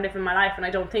happy and I'm living my life and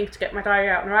I don't think to get my diary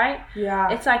out and write. Yeah.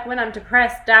 It's like when I'm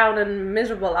depressed, down and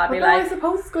miserable, I'll be like. I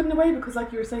suppose it's good in a way because,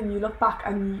 like you were saying, you look back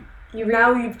and you're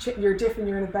different.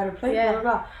 You're in a better place. Yeah. Blah,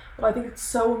 blah, blah. But I think it's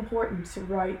so important to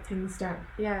write things down.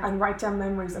 Yeah. And write down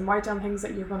memories and write down things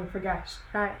that you're going to forget.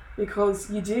 Right. Because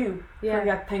you do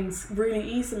forget things really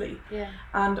easily. Yeah.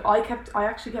 And I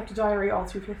actually kept a diary all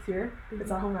through 5th year. It's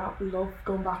at home now. Love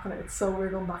going back on it. It's so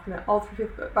weird going back on it all through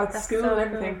 5th about That's school so and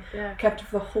everything. cool. Yeah. Kept it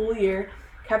for the whole year.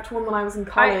 Kept one when I was in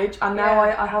college, and now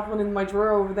I have one in my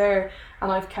drawer over there, and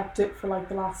I've kept it for like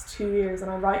the last 2 years, and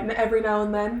I write in it every now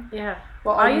and then. Yeah.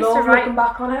 But I love looking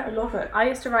back on it. I love it. I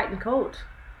used to write in code.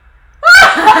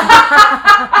 What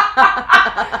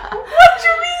do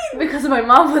you mean? Because my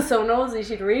mom was so nosy,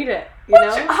 she'd read it.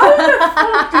 How the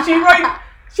fuck did you write?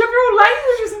 Did you have your own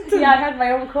language or something? Yeah, I had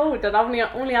my own code that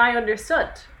only I understood,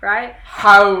 right?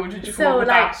 How did you come up with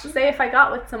that? Say if I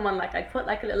got with someone, like I'd put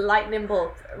like a little lightning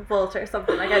bolt or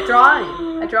something, like a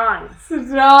drawing.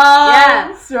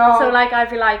 Yeah. Stop. So like I'd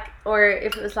be like, or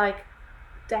if it was like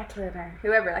Declan or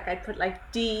whoever, like I'd put like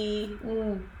D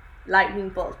lightning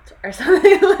bolt or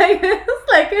something like this,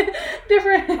 like a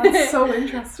different. That's so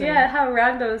interesting. Yeah, how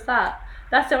random is that?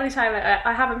 That's the only time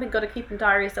I haven't been good at keeping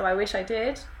diaries, so I wish I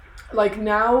did. Like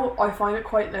now I find it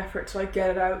quite an effort to like get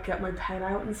it out, get my pen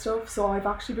out and stuff, so I've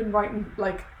actually been writing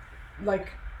like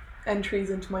entries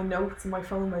into my notes in my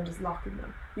phone and just locking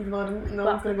them, even though I don't know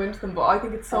what's going to go into them, but I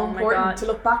think it's so important to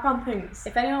look back on things.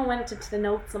 If anyone went into the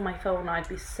notes on my phone, I'd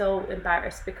be so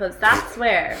embarrassed, because that's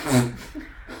where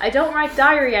I don't write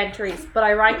diary entries, but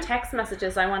I write text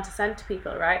messages I want to send to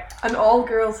people, right? And all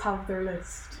girls have their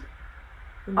list.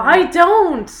 I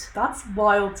don't. That's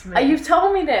wild to me. You've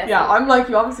told me this. Yeah, I'm like,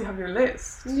 you obviously have your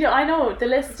list. Yeah, I know the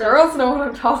list. Girls know what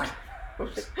I'm talking about.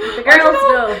 The girls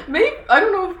know. Maybe I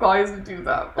don't know if guys would do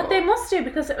that, But they must do,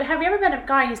 because have you ever been a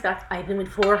guy and he's like, I've been with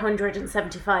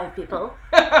 475 people?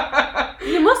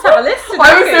 You must have a list.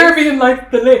 I was there being like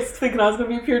the list, thinking I was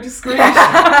going to be pure discreet.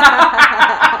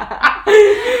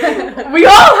 We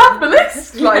all have the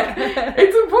list. Like,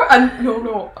 it's important. And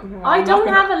no, I don't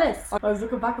have a list. I was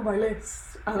looking back at my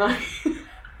list and I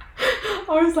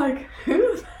was like, who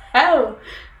the hell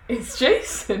is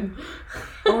Jason?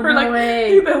 Oh, no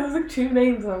way. There was like 2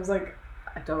 names and I was like,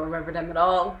 I don't remember them at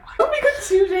all. I only got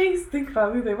 2 days to think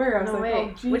about who they were. I was like, way. oh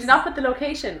jeez. Would you not put the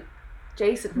location?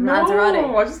 Jason from No,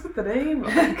 Lanzarote. I just put the name.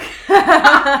 Like.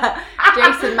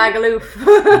 Jason Magaluf.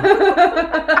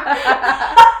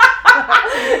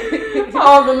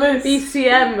 Oh, the list.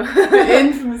 BCM. The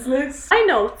infamous list. My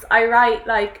notes, I write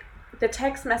like the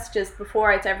text messages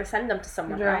before I'd ever send them to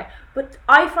someone, right? But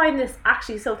I find this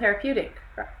actually so therapeutic.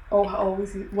 Right? Oh,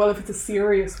 always. Well, if it's a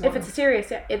serious one. If it's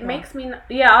serious, it makes me.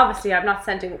 Obviously, I'm not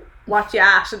sending what you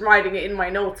at and writing it in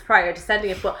my notes prior to sending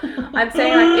it, but I'm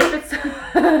saying like if it's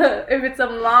if it's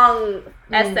some long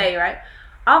essay, right?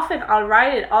 Often I'll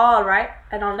write it all right,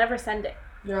 and I'll never send it.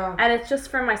 Yeah. And it's just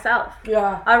for myself.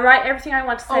 Yeah. I write everything I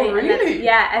want to say. Oh, really? And then,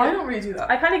 yeah. And I don't really do that.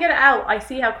 I kind of get it out. I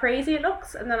see how crazy it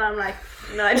looks, and then I'm like,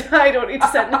 no, I don't need to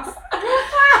send this.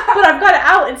 But I've got it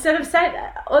out instead of sent.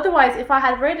 Otherwise, if I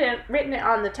had written it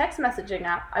on the text messaging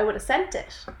app, I would have sent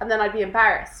it, and then I'd be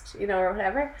embarrassed, or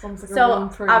whatever. Like so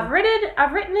I've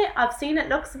written it. I've seen it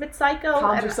looks a bit psycho.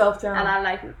 Calm yourself down. And I'm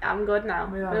like, I'm good now.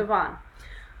 Yeah. Move on.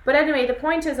 But anyway, the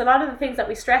point is, a lot of the things that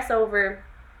we stress over.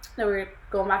 Now we're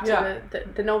going back to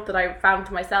the note that I found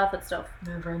to myself and stuff.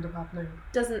 Never end up happening.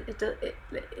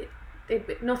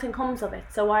 Nothing comes of it.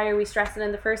 So why are we stressing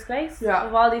in the first place? Yeah.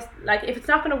 Of all these, like, if it's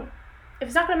not gonna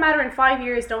matter in 5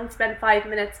 years, don't spend 5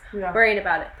 minutes worrying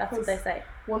about it. That's what they say.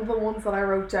 One of the ones that I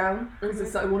wrote down, because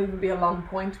it won't even be a long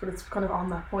point, but it's kind of on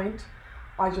that point.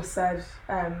 I just said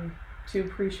to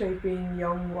appreciate being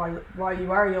young while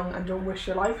you are young, and don't wish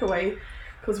your life away.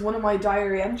 Because one of my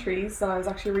diary entries that I was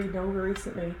actually reading over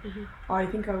recently, I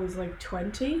think I was like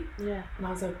 20. Yeah. And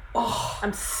I was like, oh,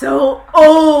 I'm so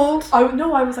old. I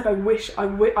wish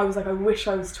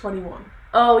I was 21.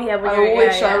 Oh yeah,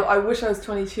 I wish I was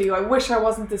 22. I wish I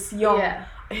wasn't this young. Yeah.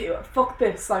 Fuck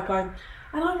this. And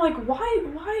I'm like,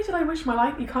 why did I wish my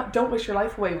life? Don't wish your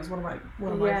life away was one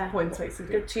of my points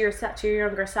basically. To your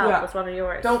younger self was one of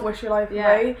yours. Don't wish your life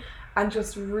away. And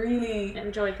just really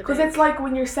enjoy the because it's like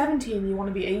when you're 17 you want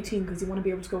to be 18 because you want to be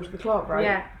able to go to the club, right?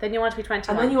 Yeah, then you want to be 21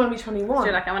 and then you want to be 21. So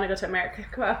you're like, I want to go to America.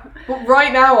 Come on. But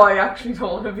right now I actually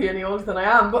don't want to be any older than I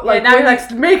am, but like now you're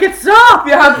like, make it stop.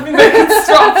 Yeah, make it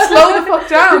stop. Slow the fuck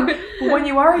down. But when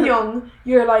you are young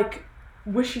you're like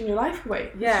wishing your life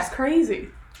away. It's just crazy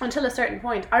until a certain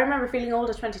point. I remember feeling old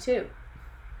at 22.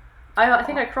 I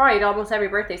think I cried almost every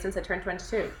birthday since I turned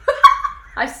 22.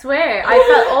 I swear, I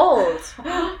felt old.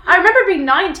 I remember being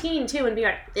 19 too and being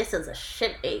like, this is a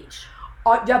shit age.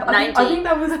 I think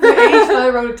that was the age that I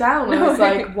wrote it down. I was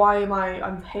like, why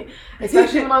am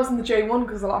especially when I was in the J1,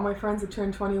 because a lot of my friends had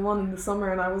turned 21 in the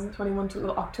summer and I wasn't 21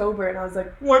 till October, and I was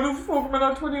like, why the fuck am I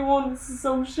not 21? This is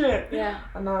so shit. Yeah.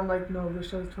 And now I'm like, no, I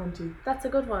wish I was 20. That's a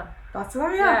good one. That was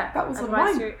one of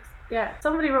mine. Yeah.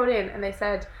 Somebody wrote in and they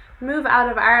said, move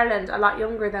out of Ireland a lot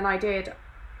younger than I did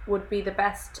would be the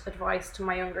best advice to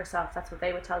my younger self. That's what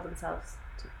they would tell themselves.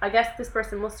 I guess this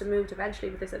person must have moved eventually,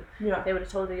 but they said they would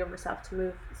have told their younger self to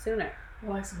move sooner.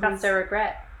 Well, I suppose that's their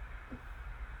regret.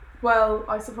 Well,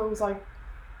 I suppose I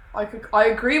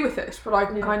agree with it, but I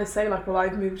can kind of say like, well,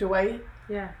 I've moved away.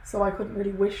 Yeah. So I couldn't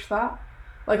really wish that.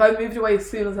 Like, I moved away as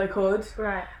soon as I could.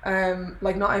 Right.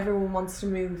 Like, not everyone wants to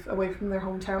move away from their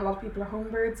hometown. A lot of people are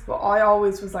homebirds, but I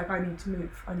always was like, I need to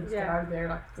move. I need to get out of there.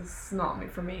 Like, this is not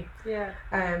for me. Yeah.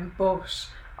 But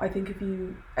I think if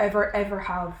you ever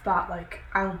have that like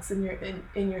ounce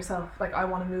in yourself, like, I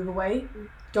want to move away,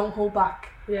 don't hold back.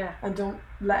 Yeah. And don't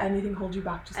let anything hold you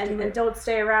back. Just do it. And don't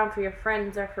stay around for your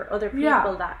friends or for other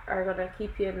people that are gonna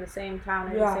keep you in the same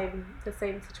town or the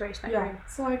same situation that you're in.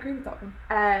 So I agree with that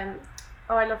one.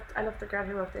 Oh, I love the girl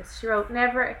who wrote this. She wrote,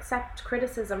 never accept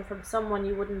criticism from someone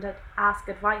you wouldn't ask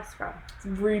advice from. It's a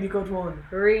really good one.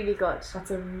 Really good.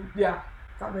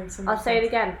 That makes sense. I'll say it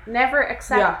again. Never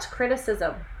accept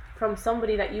criticism from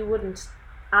somebody that you wouldn't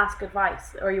ask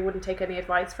advice or you wouldn't take any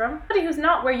advice from. Somebody who's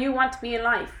not where you want to be in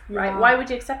life, right? Why would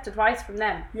you accept advice from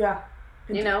them? Yeah.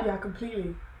 Yeah,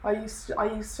 completely. I used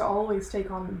to always take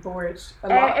on board a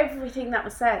lot. Everything that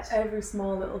was said. Every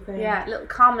small little thing. Yeah, little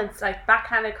comments, like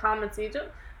backhanded comments.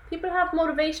 people have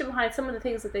motivation behind some of the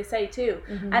things that they say too,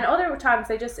 and other times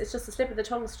it's just a slip of the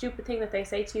tongue, stupid thing that they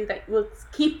say to you that will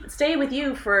stay with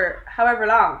you for however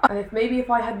long. And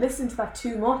if I had listened to that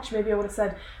too much, maybe I would have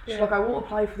said, look, I won't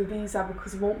apply for the visa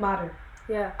because it won't matter.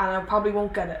 Yeah. And I probably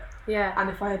won't get it. Yeah. And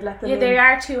if I had let them they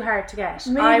are too hard to get.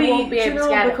 Maybe, I won't be able to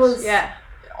get because it.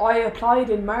 I applied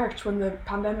in March when the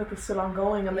pandemic was still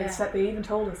ongoing, and they even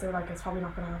told us, they were like, it's probably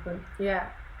not going to happen. Yeah.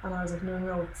 And I was like,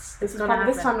 no, this is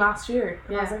probably this time last year.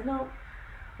 And I was like, no.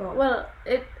 Well,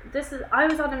 I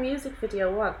was on a music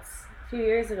video once, a few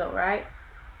years ago, right?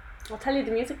 I'll tell you the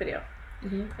music video.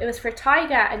 It was for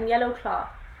Tyga and Yellow Claw.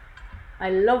 I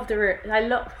love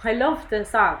the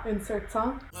song. Insert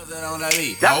song.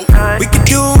 We can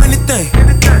do anything.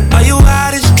 Are you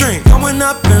out of drink? Going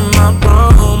up in my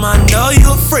room. I know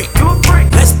you a freak.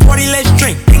 Let's party, let's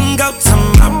drink. And go to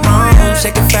my room.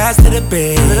 Shake it fast to the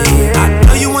bed. I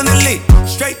know you wanna leave.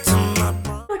 Straight to my room.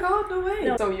 Oh my god, no way.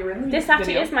 No. So you were in the music video. This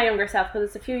actually is my younger self, because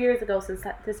it's a few years ago since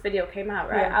this video came out,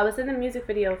 right? Yeah. I was in the music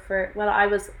video I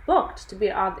was booked to be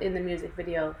in the music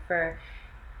video for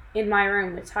In My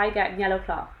Room with Tyga and Yellow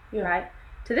Claw, right?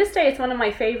 To this day, it's one of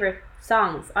my favourite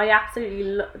songs. I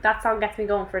absolutely that song gets me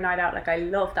going for a night out. Like, I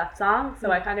love that song,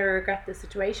 so I kind of regret the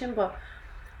situation. But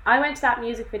I went to that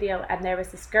music video, and there was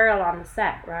this girl on the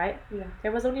set, right? Yeah.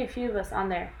 There was only a few of us on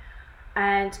there,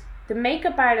 and the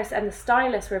makeup artist and the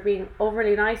stylist were being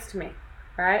overly nice to me,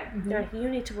 right? They're like, you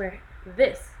need to wear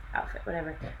this outfit,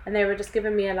 whatever, and they were just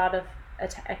giving me a lot of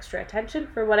extra attention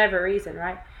for whatever reason,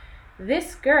 right?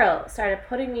 This girl started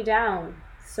putting me down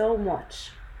so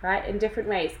much, right, in different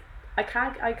ways. I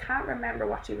can't remember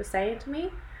what she was saying to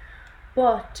me,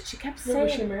 but she kept saying...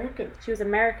 Was she American? She was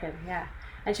American, yeah.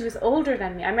 And she was older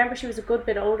than me. I remember she was a good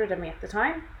bit older than me at the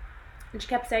time. And she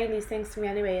kept saying these things to me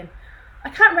anyway, and I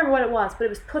can't remember what it was, but it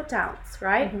was put downs,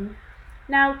 right?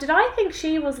 Now, did I think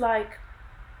she was, like,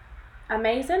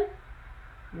 amazing?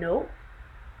 No.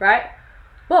 Right?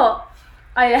 But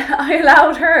I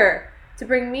allowed her to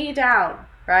bring me down,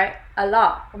 right? A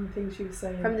lot. From the things she was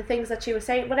saying. From the things that she was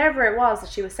saying, whatever it was that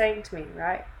she was saying to me,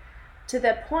 right? To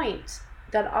the point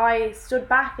that I stood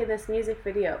back in this music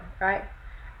video, right?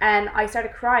 And I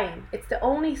started crying. It's the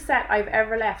only set I've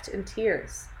ever left in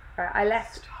tears. Right? I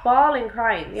left bawling,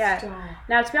 crying. Yeah. Stop.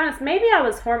 Now, to be honest, maybe I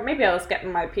was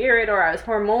getting my period, or I was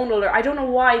hormonal, or I don't know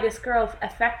why this girl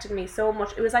affected me so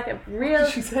much. It was like a real... What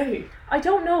did she say? I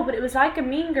don't know, but it was like a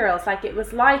Mean Girls. Like, it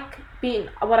was like being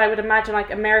what I would imagine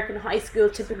like American high school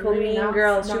typical really Mean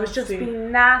Girls. She was just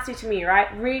being nasty to me, right?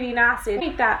 Really nasty. I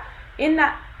think that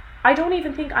I don't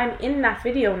even think I'm in that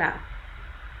video now.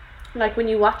 Like, when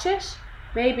you watch it,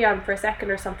 maybe I'm for a second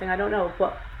or something, I don't know,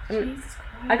 but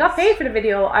I got paid for the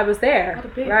video. I was there,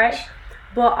 right?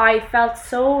 But I felt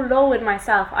so low in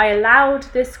myself. I allowed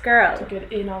this girl to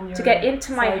get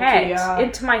into my head,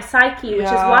 into my psyche, which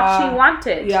is what she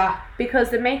wanted. Yeah.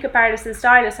 Because the makeup artist and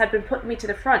stylist had been putting me to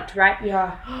the front, right?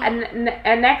 Yeah.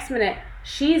 And next minute,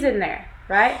 she's in there,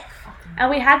 right? And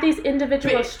we had these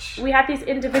individual. Yeah,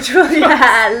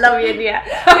 I love you, India.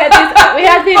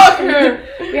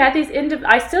 We had these.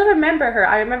 I still remember her.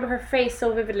 I remember her face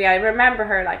so vividly. I remember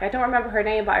her, like, I don't remember her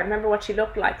name, but I remember what she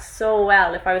looked like so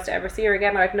well. If I was to ever see her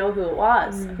again, I'd know who it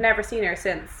was. I've never seen her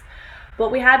since.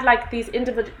 But we had like these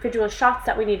individual shots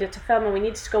that we needed to film, and we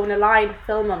needed to go in a line,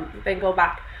 film them, then go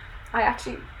back. I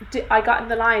got in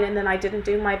the line, and then I didn't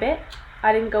do my bit.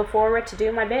 I didn't go forward to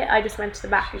do my bit. I just went to the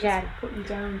back again. Put you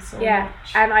down so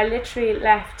much. And I literally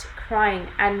left crying.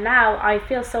 And now I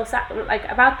feel so sad. Like,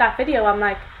 about that video, I'm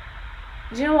like,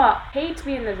 do you know what? I hate to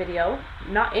be in the video,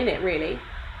 not in it really,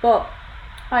 but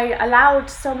I allowed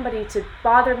somebody to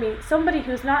bother me. Somebody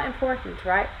who's not important,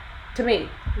 right, to me.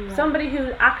 Yeah. Somebody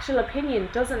whose actual opinion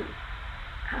doesn't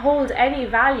hold any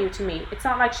value to me. It's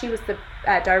not like she was the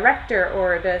director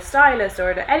or the stylist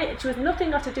or she was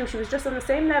nothing got to do. She was just on the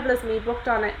same level as me, booked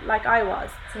on it like I was.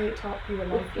 So it taught you a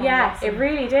lifelong lesson. It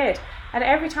really did. And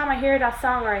every time I hear that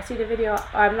song or I see the video,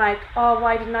 I'm like, oh,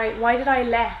 why did I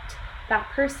let that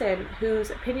person whose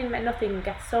opinion meant nothing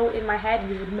get so in my head?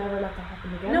 You would never let that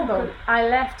happen again. No, I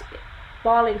left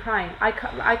bawling, crying.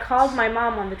 I called my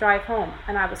mom on the drive home,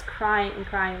 and I was crying and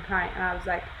crying and crying, and I was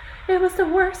like, it was the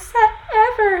worst set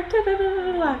ever.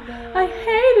 I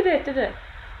hated it.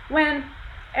 When,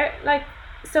 like,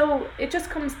 so it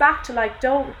just comes back to, like,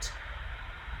 don't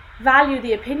value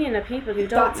the opinion of people who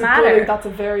don't matter. That's a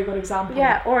very good example.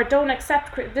 Yeah, or don't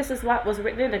accept. This is what was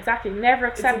written in exactly. Never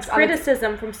accept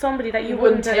criticism from somebody that you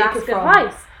wouldn't have asked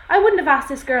advice. I wouldn't have asked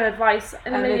this girl advice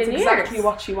in a million years. It's exactly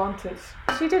what she wanted.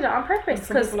 She did it on purpose.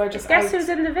 Because guess who's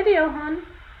in the video, hon?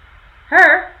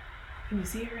 Her. Can you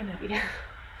see her in it? Yeah.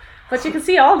 But you can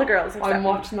see all the girls. I'm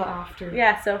watching that after.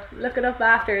 Yeah, so look it up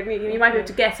after, and you might be able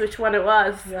to guess which one it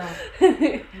was. Yeah.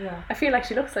 Yeah. I feel like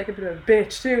she looks like a bit of a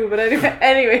bitch too, but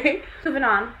anyway. Moving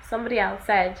on, somebody else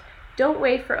said, don't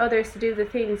wait for others to do the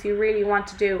things you really want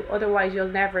to do, otherwise you'll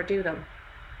never do them.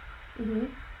 Mm-hmm.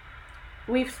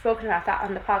 We've spoken about that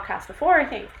on the podcast before, I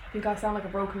think. I think I sound like a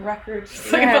broken record,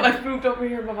 saying that I've moved over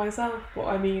here by myself, but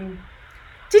I mean...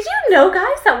 Did you know,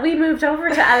 guys, that we moved over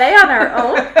to LA on our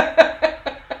own?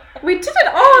 We did it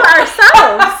all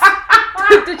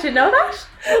ourselves. Did you know that?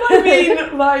 I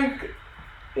mean, like,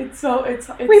 it's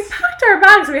we packed our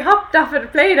bags, we hopped off a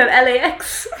plane at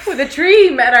LAX with a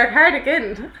dream and our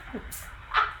cardigan.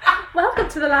 Welcome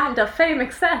to the land of fame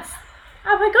excess.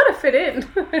 Am I gonna fit in?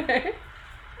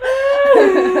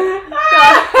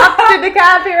 Hopped in the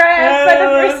cab, here I am for the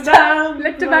first time.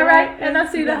 Look to my right and I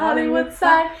see the Hollywood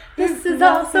side. This is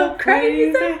all so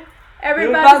crazy.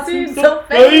 Everybody seems so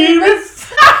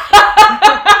famous.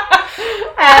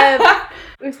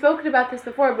 We've spoken about this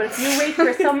before, but if you wait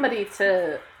for somebody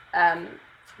to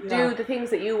do the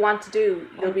things that you want to do,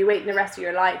 you'll be waiting the rest of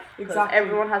your life. Exactly.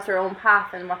 Everyone has their own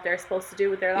path and what they're supposed to do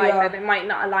with their life, and it might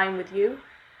not align with you.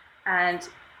 And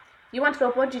you want to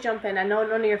go bungee jumping, and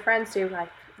none of your friends do. Like,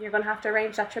 you're going to have to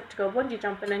arrange that trip to go bungee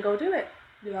jumping and go do it.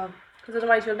 Yeah. Because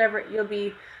otherwise, you'll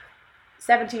be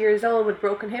 70 years old with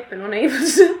broken hip and unable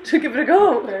to give it a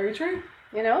go. Very true.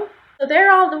 You know? So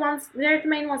they're the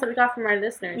main ones that we got from our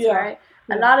listeners, right?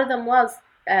 Yeah. A lot of them was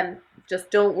just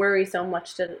don't worry so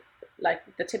much, to like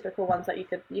the typical ones that you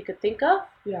could think of.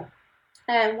 Yeah.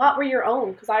 And what were your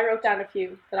own? Because I wrote down a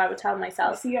few that I would tell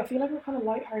myself. See, I feel like we're kind of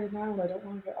lighthearted now, and I don't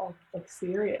want to get all like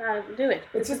serious. Do it.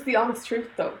 It's just the honest truth,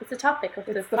 though. It's the topic of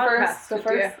the podcast. The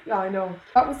first. Yeah, I know.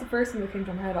 That was the first one that came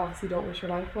to my head. Obviously, don't wish your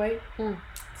life away.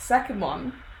 Second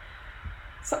one,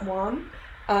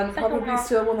 and probably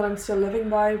still one that I'm still living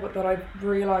by, but that I've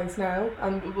realised now,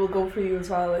 and will go for you as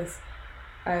well, is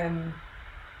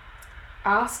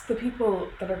ask the people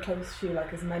that are close to you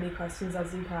like as many questions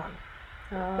as you can.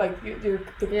 Like the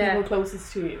people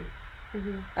closest to you,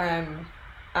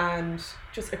 and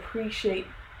just appreciate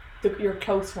your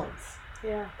close ones.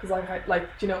 Yeah. Because like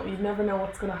you know, you never know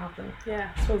what's gonna happen.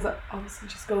 Yeah. I suppose that obviously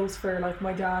just goes for like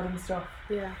my dad and stuff.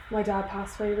 Yeah. My dad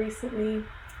passed away recently,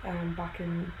 back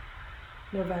in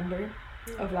November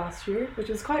of last year, which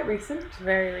is quite recent.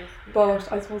 Very recent.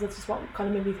 But I suppose that's just what kind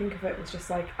of made me think of it, was just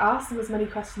like ask them as many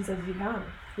questions as you can.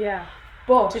 Yeah.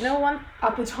 But do you know one?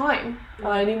 At the time,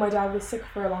 I knew my dad was sick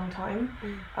for a long time,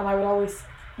 and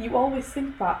you always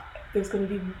think that there's going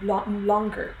to be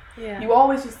longer. Yeah. You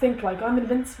always just think like, I'm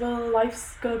invincible,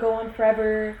 life's going to go on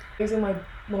forever. Losing one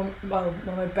of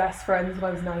my best friends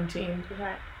when I was 19.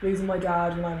 Right. Losing my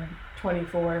dad when I'm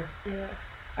 24. Yeah.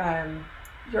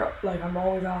 You're like, I'm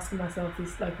always asking myself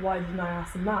these, like, why didn't I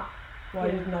ask them that? Why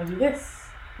didn't I do this?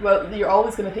 Well, you're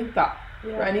always going to think that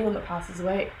for anyone that passes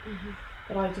away.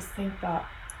 But I just think that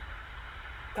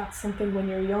that's something when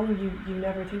you're young, you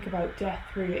never think about death,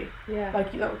 really. Yeah.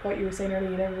 Like, you know, what you were saying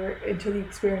earlier, you never, until you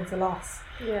experience a loss.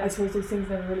 Yeah. I suppose those things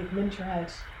never really come into your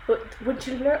head. But would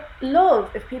you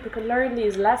love if people could learn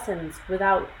these lessons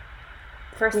without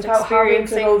experiencing having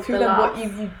to go through the them? loss? But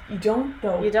you don't,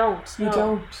 though. You don't. You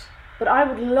don't. But I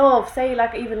would love, say,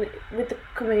 like, even with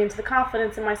coming into the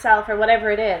confidence in myself or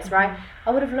whatever it is, right?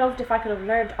 I would have loved if I could have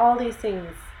learned all these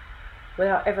things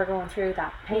without ever going through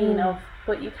that pain of.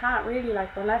 But you can't really, like,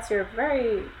 unless you're a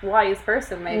very wise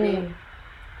person, maybe,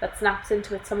 that snaps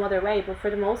into it some other way. But for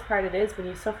the most part, it is when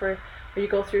you suffer or you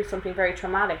go through something very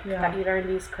traumatic that you learn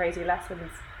these crazy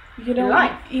lessons. You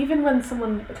know, even when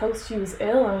someone close to you is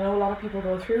ill, and I know a lot of people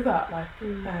go through that, like,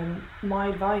 my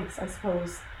advice, I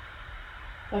suppose,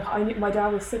 like, my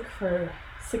dad was sick for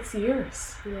 6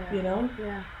 years, you know?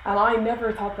 Yeah. And I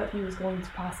never thought that he was going to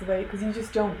pass away, because you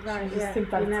just don't. Right, you just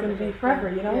think that it's going to be forever,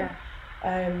 you know? Yeah.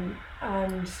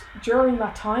 And during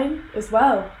that time as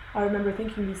well, I remember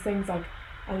thinking these things like,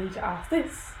 I need to ask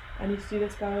this, I need to do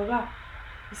this, blah, blah, blah.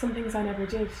 Some things I never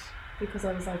did, because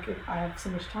I was like, I have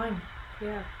so much time.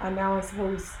 Yeah. And now I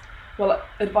suppose, well,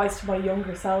 advice to my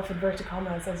younger self, inverted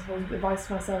commas, I suppose, advice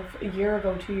to myself a year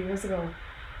ago, 2 years ago,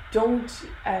 don't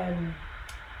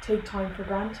take time for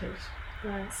granted.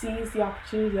 Right. Seize the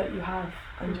opportunity that you have,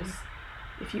 and just,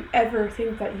 if you ever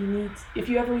think that if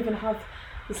you ever even have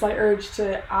the slight urge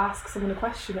to ask someone a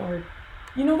question, or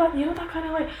you know that kind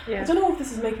of like, I don't know if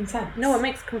this is making sense. No, it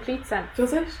makes complete sense.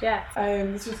 Does it? Yeah.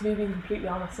 It's just me being completely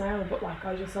honest now, but like,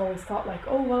 I just always thought like,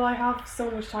 oh well, I have so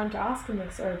much time to ask him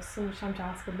this, or so much time to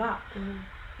ask him that.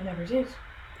 I never did.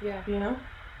 Yeah. You know?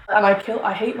 And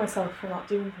I hate myself for not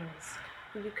doing things.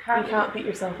 You can't beat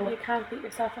yourself up. You can't beat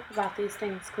yourself up about these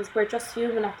things, because we're just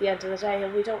human at the end of the day,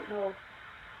 and we don't know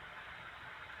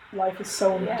life is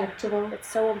so unpredictable. It's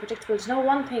so unpredictable. There's no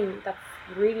one thing that's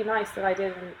really nice that I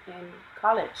did in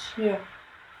college. Yeah.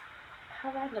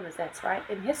 How random is this, right?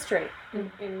 In history,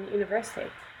 in university,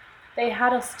 we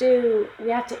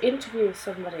had to interview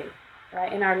somebody,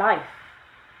 right, in our life.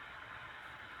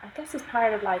 I guess it's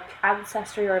part of like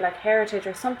ancestry or like heritage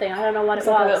or something. I don't know what it was.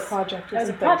 Like a little project. It was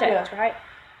a project, right?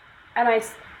 And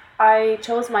I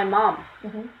chose my mom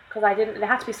because I didn't. It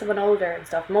had to be someone older and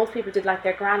stuff. Most people did like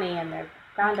their granny and their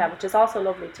granddad, which is also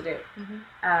lovely to do.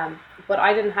 But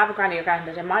I didn't have a granny or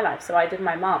granddad in my life, so I did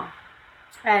my mom.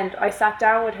 And I sat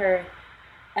down with her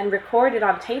and recorded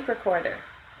on tape recorder,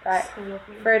 right,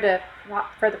 for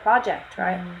the project,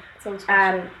 right.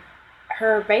 And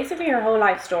her whole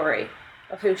life story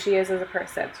of who she is as a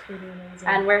person, really amazing.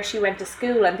 And where she went to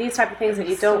school and these type of things that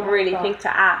you don't really think to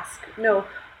ask. No,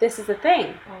 this is the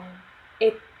thing.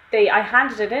 I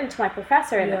handed it in to my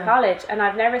professor in the college, and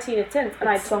I've never seen it since. And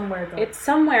it's somewhere though. It's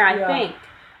somewhere, I think.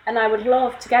 And I would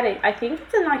love to get it. I think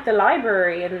it's in like the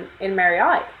library in Mary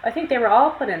I think they were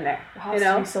all put in there. It has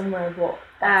to be somewhere, but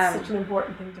that's such an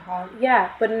important thing to have.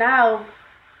 Yeah, but now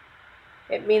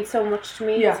it means so much to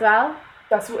me as well.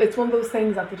 It's one of those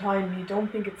things at the time you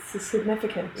don't think it's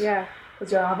significant. Yeah.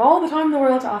 Because you have all the time in the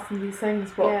world to ask them these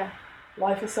things, but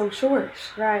life is so short.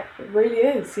 Right. It really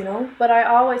is, you know. But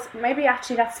maybe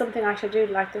actually that's something I should do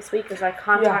like this week, is like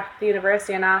contact the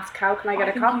university and ask, how can I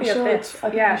get a copy of this? I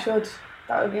think you should.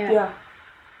 That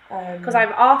would, because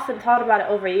I've often thought about it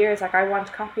over years, like I want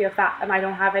a copy of that, and I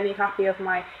don't have any copy of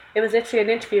it was literally an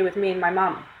interview with me and my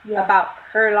mum about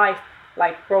her life,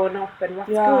 like growing up and what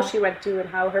school she went to and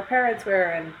how her parents were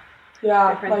and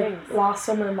different things. Last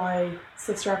summer my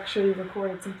sister actually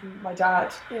recorded something with my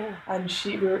dad, and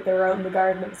they were out in the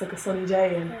garden. It was like a sunny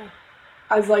day, and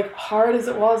as like hard as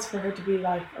it was for her to be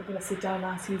like, I'm gonna sit down and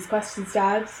ask you these questions,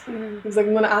 Dad, he was like,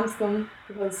 I'm gonna answer them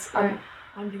because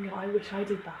I'm thinking, I wish I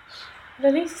did that. But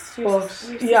at least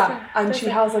and she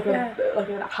has like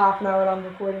a half an hour long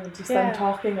recording of just them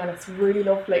talking, and it's really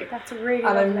lovely. That's really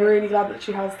and lovely. I'm really glad that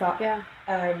she has that. Yeah.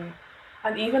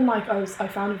 And even like I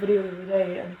found a video the other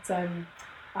day, and it's I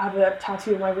have a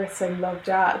tattoo on my wrist saying "Love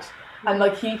Dad," and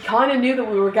like he kind of knew that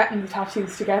we were getting the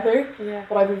tattoos together. Yeah.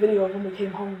 But I have a video of when we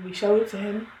came home and we showed it to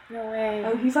him. No way.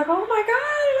 And he's like, "Oh my God,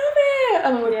 I love it!"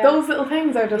 And like those little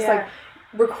things are just like,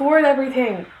 record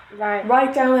everything. Right.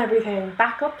 Write down everything.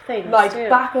 Back up things. Like too.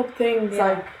 back up things.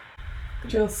 Like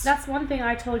just. That's one thing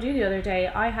I told you the other day.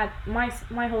 I had my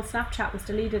whole Snapchat was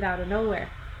deleted out of nowhere,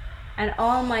 and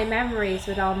all my memories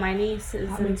with all my nieces.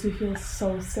 That makes me feel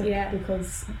so sick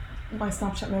because my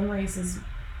Snapchat memories is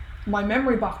my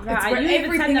memory box. Yeah, it's where you everything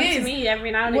even send them is. to me every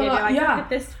now and again. Like, look at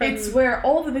this. It's where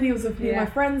all the videos of me and my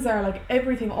friends are, like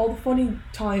everything, all the funny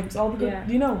times, all the good,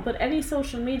 you know. But any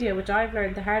social media, which I've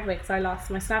learned the hard way because I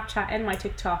lost my Snapchat and my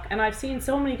TikTok, and I've seen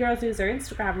so many girls lose their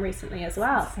Instagram recently as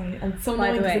well. And so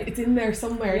annoying, it's in there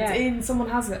somewhere. Yeah. It's in, someone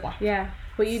has it. Like,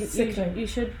 but you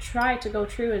should try to go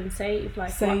through and save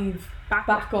back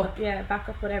up. Yeah, back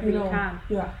up whatever you can.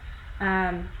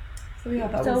 Yeah. So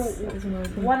that was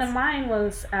one of mine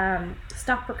was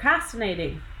stop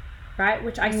procrastinating, right?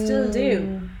 Which I still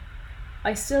do.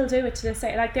 I still do it to this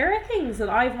day. Like there are things that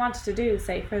I've wanted to do,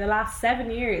 say for the last 7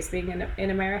 years being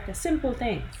in America. Simple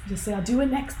things. Just say I'll do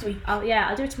it next week. I'll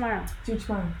do it tomorrow.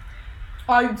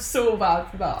 I'm so bad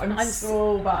for that. I'm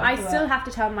so bad. I still have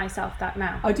to tell myself that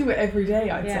now. I do it every day.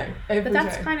 I'd say every but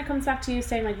that day. kind of comes back to you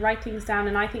saying like write things down,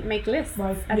 and I think make lists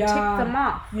and tick them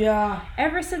off. Yeah.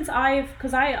 Ever since I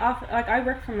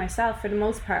work for myself for the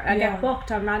most part. I get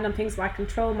booked on random things, but I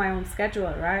control my own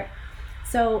schedule, right?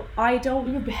 So I don't.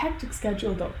 You have a hectic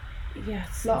schedule though.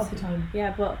 Yes. A lot of the time.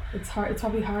 Yeah, but it's hard. It's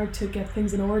probably hard to get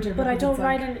things in order. But I don't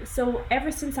write any. So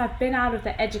ever since I've been out of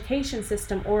the education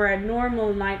system or a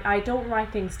normal night, I don't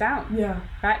write things down. Yeah.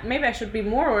 Right. Maybe I should be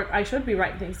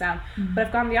writing things down. Mm-hmm. But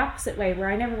I've gone the opposite way where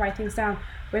I never write things down.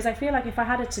 Whereas I feel like if I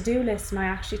had a to-do list and I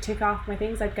actually tick off my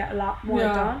things, I'd get a lot more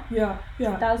done. Yeah.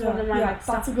 That was one of my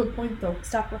that's a good point though.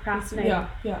 Stop procrastinating.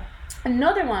 Yeah.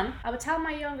 Another one, I would tell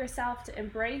my younger self to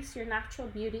embrace your natural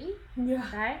beauty. Yeah.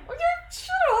 Right? Oh, shut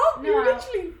up! You're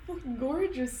literally fucking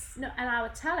gorgeous. No, and I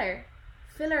would tell her,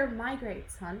 filler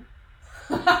migrates, hun.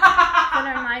 Filler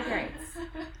migrates.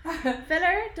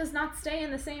 Filler does not stay in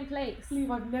the same place.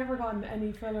 Leave, I've never gotten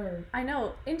any filler. I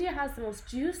know. India has the most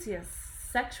juiciest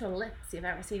sexual lips you've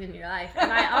ever seen in your life,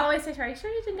 and I always say to her, "Are you sure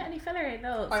you didn't get any filler in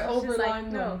those?" I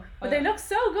overline them. But they look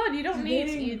so good. You don't need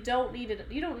it. You don't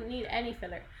need any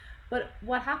filler. But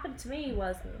what happened to me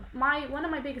was one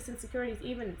of my biggest insecurities,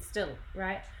 even still,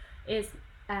 right, is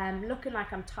looking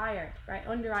like I'm tired, right,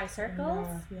 under eye circles.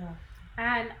 Yeah.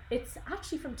 And it's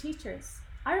actually from teachers.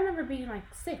 I remember being like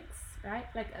 6, right?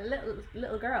 Like a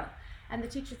little girl, and the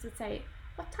teachers would say,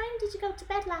 "What time did you go to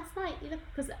bed last night?" You know,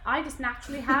 because I just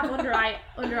naturally have under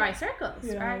eye circles,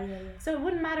 right? Yeah. So it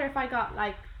wouldn't matter if I got,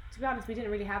 like, to be honest, we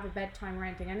didn't really have a bedtime or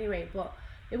anything anyway, but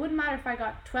it wouldn't matter if I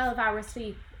got 12 hours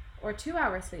sleep or 2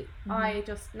 hours sleep. I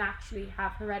just naturally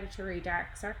have hereditary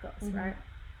dark circles, right?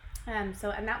 And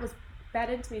that was bed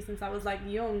into me since I was like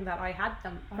young, that I had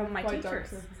them from my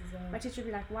teachers. Well. My teacher would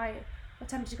be like, what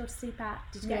time did you go to sleep at?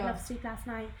 Did you get Yeah. enough sleep last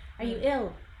night? Are you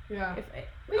ill? Yeah.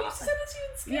 We used to send it to you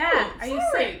in school. Yeah. Are you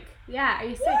Sorry. sick? Yeah. Are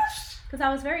you sick? What? Because I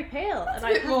was very pale That's and a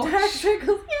I bit had much. dark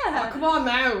circles. Yeah. Oh, come on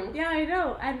now. Yeah, I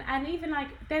know. And even like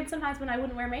then sometimes when I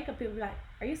wouldn't wear makeup, people would be like,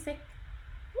 "Are you sick?"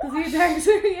 Because you dark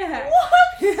circles. Yeah.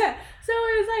 What? Yeah. So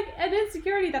it was like an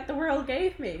insecurity that the world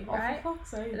gave me, Oh, right? for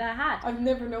fuck's sake. That I had. I've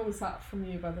never noticed that from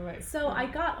you, by the way. So I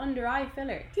got under eye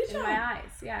filler Did in you? my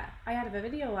eyes. Yeah, I had a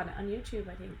video on it on YouTube,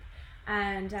 I think,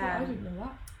 and I didn't know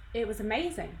that. it was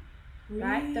amazing.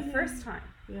 Right, the first time.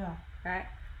 Yeah. Right,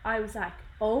 I was like,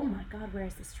 oh my god,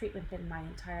 where's this treatment been my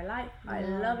entire life? I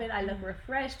love it. I look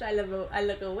refreshed. I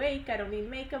look awake. I don't need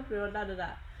makeup. None of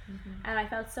that. And I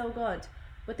felt so good.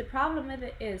 But the problem with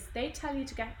it is they tell you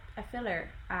to get a filler.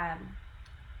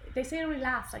 They say it only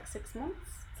lasts like 6 months.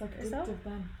 It's like or so. addictive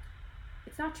then.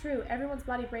 It's not true. Everyone's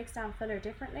body breaks down filler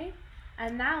differently.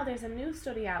 And now there's a new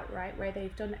study out, right, where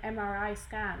they've done MRI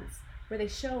scans where they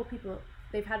show people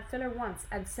they've had filler once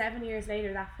and 7 years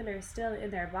later that filler is still in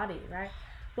their body, right?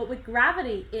 But with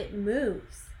gravity, it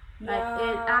moves. Yeah, Like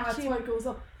it actually, that's why it goes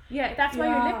up. yeah, that's why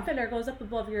your Yeah. lip filler goes up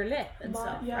above your lip and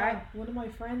stuff, Yeah, right? one of my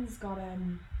friends got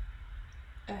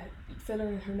filler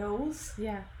in her nose,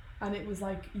 Yeah. and it was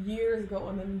like years ago.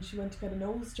 And then when she went to get a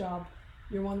nose job,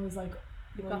 your one was like,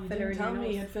 You've well, got you filler didn't in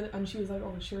your tell me. nose. And she was like,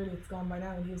 oh, surely it's gone by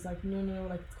now. And he was like, no,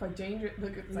 like it's quite dangerous.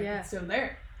 Look, it's like Yeah. it's still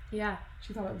there. Yeah.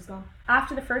 She thought it was gone.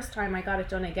 After the first time, I got it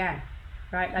done again,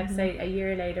 right? Like say a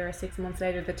year later or 6 months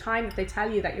later, the time that they tell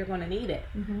you that you're going to need it.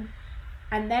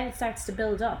 And then it starts to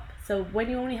build up. So when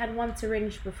you only had one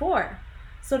syringe before,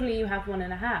 suddenly you have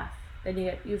 1.5. Then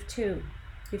you have 2.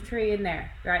 You have 3 in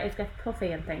there, right? It gets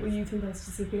puffy and things. Well, you think that's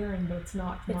disappearing, but it's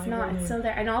not. It's not. It's still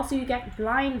there. And also you get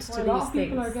blind to a these lot of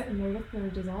people things. are getting their lip filler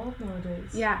dissolved nowadays.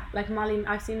 Yeah, like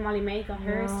I've seen Molly May got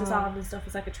hers Yeah. dissolved and stuff.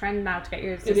 It's like a trend now to get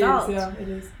yours It is, dissolved. yeah, it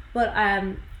is. But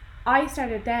I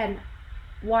started then,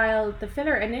 while the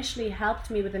filler initially helped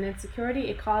me with an insecurity,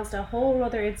 it caused a whole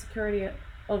other insecurity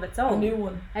of its own.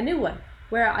 A new one,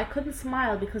 where I couldn't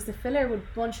smile because the filler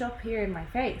would bunch up here in my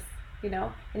face, you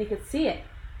know, and you could see it.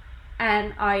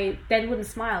 And I then wouldn't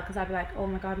smile because I'd be like, oh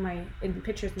my god, in the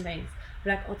pictures and things, I'd be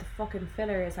like, oh, the fucking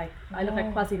filler is like, I look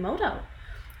like Quasimodo.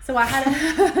 So I had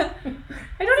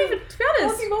I don't even, to be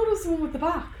honest, Quasimodo's the one with the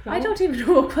back. No? I don't even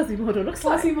know what Quasimodo looks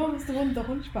like. Quasimodo's the one with the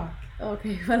hunchback.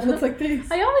 Okay, well, It looks like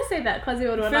this. I always say that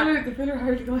Quasimodo. The filler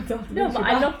hardly goes off. No, but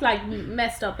I look like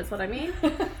messed up, is what I mean.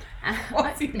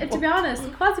 To be honest,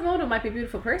 Quasimodo might be a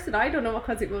beautiful person. I don't know what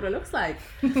Quasimodo looks like.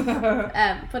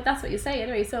 But that's what you say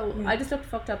anyway. So I just looked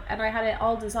fucked up, and I had it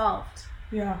all dissolved.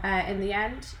 Yeah. In the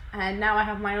end, and now I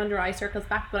have my under eye circles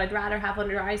back. But I'd rather have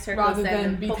under eye circles Rather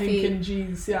than a be puffy, thinking,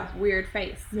 geez, yeah, weird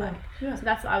face. Yeah. Like. Yeah. So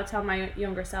that's what I would tell my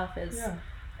younger self is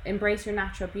embrace your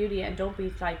natural beauty and don't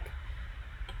be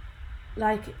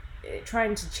like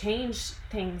trying to change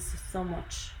things so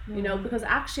much, you know, because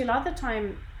actually a lot of the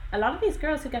time a lot of these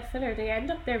girls who get filler,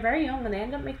 they're very young and they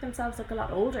end up making themselves look a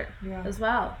lot older as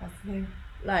well. That's the thing.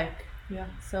 Like,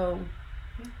 so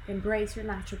embrace your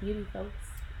natural beauty, folks.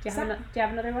 Do you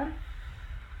have another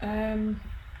one?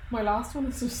 My last one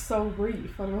is just so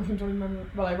brief. I don't remember.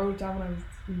 Well, I wrote it down when I was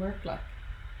in work. Like,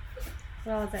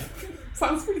 What was it?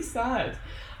 sounds pretty sad.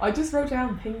 I just wrote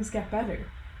down things get better.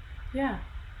 Yeah.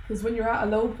 Because when you're at a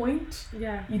low point,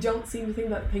 Yeah. you don't seem to think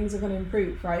that things are going to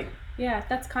improve, right? Yeah,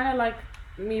 that's kind of like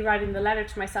me writing the letter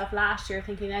to myself last year,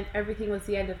 thinking that everything was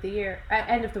the end of the year,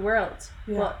 end of the world,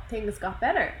 but things got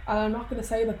better. And I'm not going to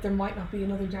say that there might not be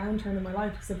another downturn in my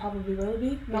life, because there probably will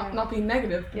be. Not being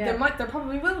negative, but there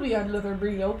probably will be another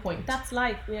really low point. That's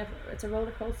life. It's a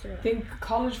roller coaster. I think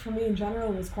college for me in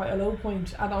general was quite a low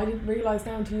point, and I didn't realise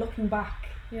now until looking back.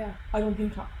 Yeah. I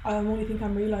only think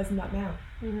I'm realising that now.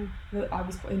 Mm-hmm. That I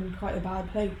was in quite a bad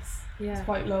place. Yeah. It's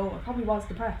quite low. I probably was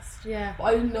depressed. Yeah. But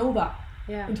I didn't know that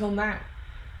Yeah. until now.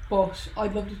 But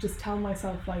I'd love to just tell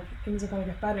myself, like, things are going to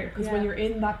get better. Because when you're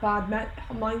in that bad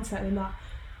mindset, in that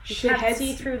you shit can't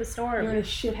see through the storm. You're in a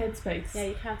shit headspace. Yeah,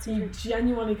 you can't see You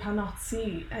genuinely cannot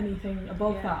see anything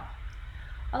above that.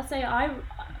 I'll say I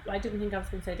didn't think I was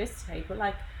going to say this today, but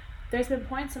like, there's been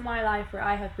points in my life where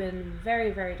I have been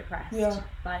very, very depressed. Yeah.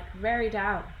 Like, very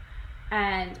down.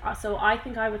 And so I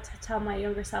think I would tell my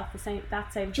younger self the same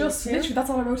thing Just too. literally, that's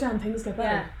all I wrote down. Things get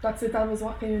better. Yeah. That's it. That was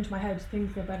what came into my head.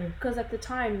 Things get better. Because at the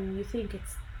time you think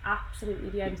it's absolutely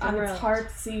the end of the And world. it's hard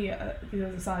to see the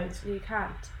other side. You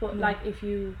can't. But like if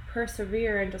you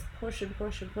persevere and just push and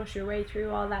push and push your way through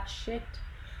all that shit,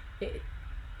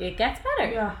 it gets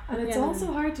better. Yeah, and it's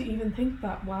also hard to even think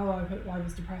that, wow, I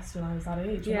was depressed when I was that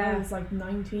age. When I was like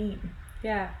 19.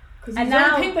 Yeah. Because you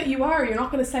don't think that you are. You're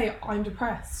not going to say, I'm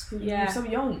depressed. Because you're so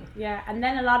young. Yeah, and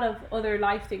then a lot of other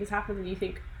life things happen and you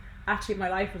think, actually my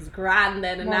life was grand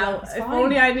then, and now if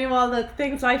only I knew all the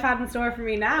things life had in store for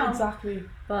me now. Exactly.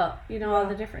 But, you know, all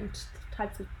the different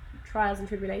types of trials and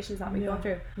tribulations that we go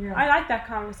through. Yeah. I like that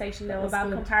conversation though about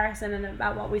good. Comparison and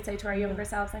about what we say to our younger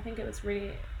selves. I think it was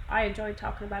really, I enjoyed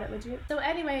talking about it with you. So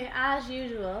anyway, as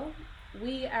usual,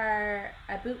 we are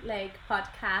a bootleg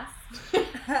podcast.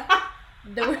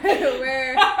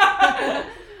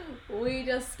 We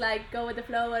just like go with the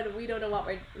flow, and we don't know what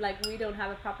we're like. We don't have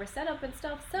a proper setup and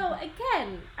stuff. So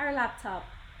again, our laptop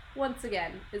once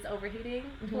again is overheating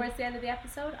towards the end of the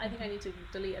episode. I think I need to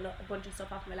delete a bunch of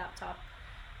stuff off my laptop.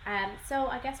 So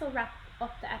I guess we'll wrap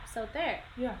up the episode there.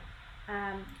 Yeah.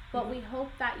 But we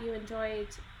hope that you enjoyed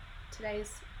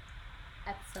today's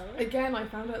episode. Again, I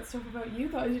found out stuff about you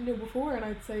that I didn't know before, and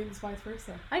I'd say it was vice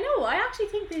versa. I know. I actually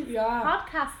think these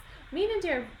podcasts, me and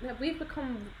India,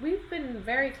 we've been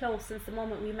very close since the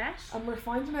moment we met. And we're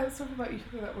finding out stuff about each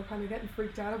other that we're kind of getting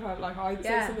freaked out about. Like, I'd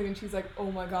say something and she's like,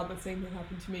 oh my god, the same thing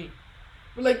happened to me.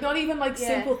 But like, not even like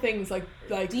simple things, like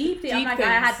deep I'm like, things.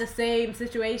 I had the same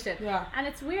situation. Yeah. And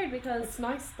it's weird because it's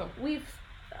nice though. We've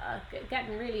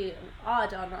getting really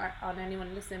odd on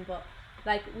anyone listening, but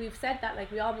like we've said that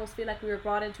like we almost feel like we were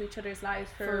brought into each other's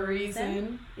lives for a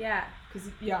reason. Yeah.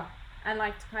 And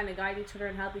like to kind of guide each other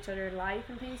and help each other in life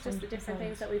and things, just 100%. The different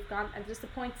things that we've gone, and just the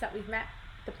points that we've met,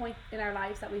 the point in our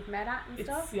lives that we've met at and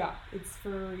stuff. Yeah, it's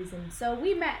for a reason. So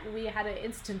we met and we had an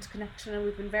instant connection, and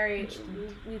we've been very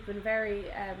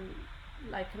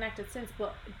like connected since.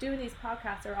 But doing these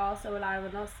podcasts are also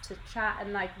allowing us to chat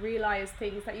and like realize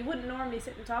things that you wouldn't normally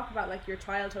sit and talk about, like your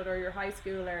childhood or your high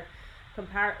school, or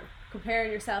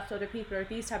comparing yourself to other people or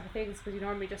these type of things, because you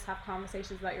normally just have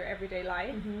conversations about your everyday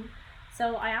life.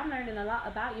 So I am learning a lot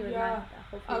about you, and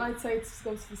and I'd say it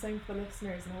goes the same for the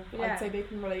listeners, and hopefully I'd say they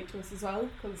can relate to us as well.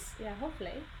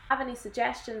 Hopefully. Have any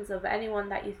suggestions of anyone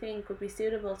that you think would be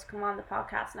suitable to come on the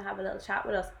podcast and have a little chat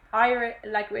with us?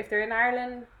 Like if they're in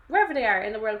Ireland, wherever they are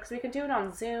in the world, because we could do it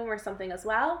on Zoom or something as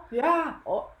well. Yeah.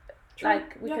 Or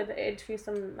like we could interview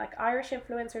some like Irish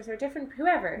influencers or different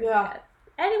whoever. Yeah.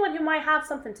 Anyone who might have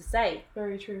something to say.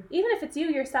 Very true. Even if it's you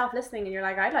yourself listening and you're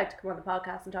like, I'd like to come on the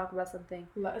podcast and talk about something.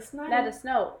 Let us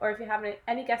know. Or if you have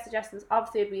any guest suggestions,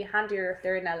 obviously it'd be handier if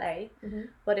they're in LA.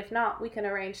 But if not, we can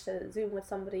arrange to Zoom with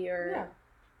somebody or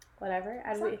whatever.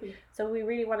 And we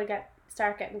really want to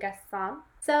start getting guests on.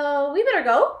 So we better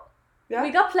go. Yeah.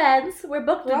 We got plans. We're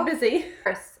booked and busy.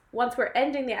 First, once we're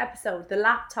ending the episode, the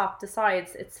laptop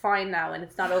decides it's fine now and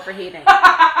it's not overheating.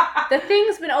 The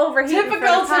thing's been overheating for the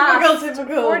past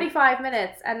 45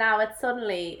 minutes, and now it's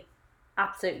suddenly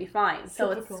absolutely fine.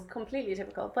 So it's completely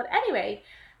typical. But anyway,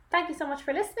 thank you so much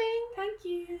for listening. Thank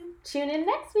you. Tune in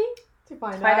next week to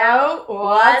find out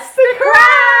what's the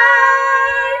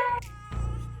crack.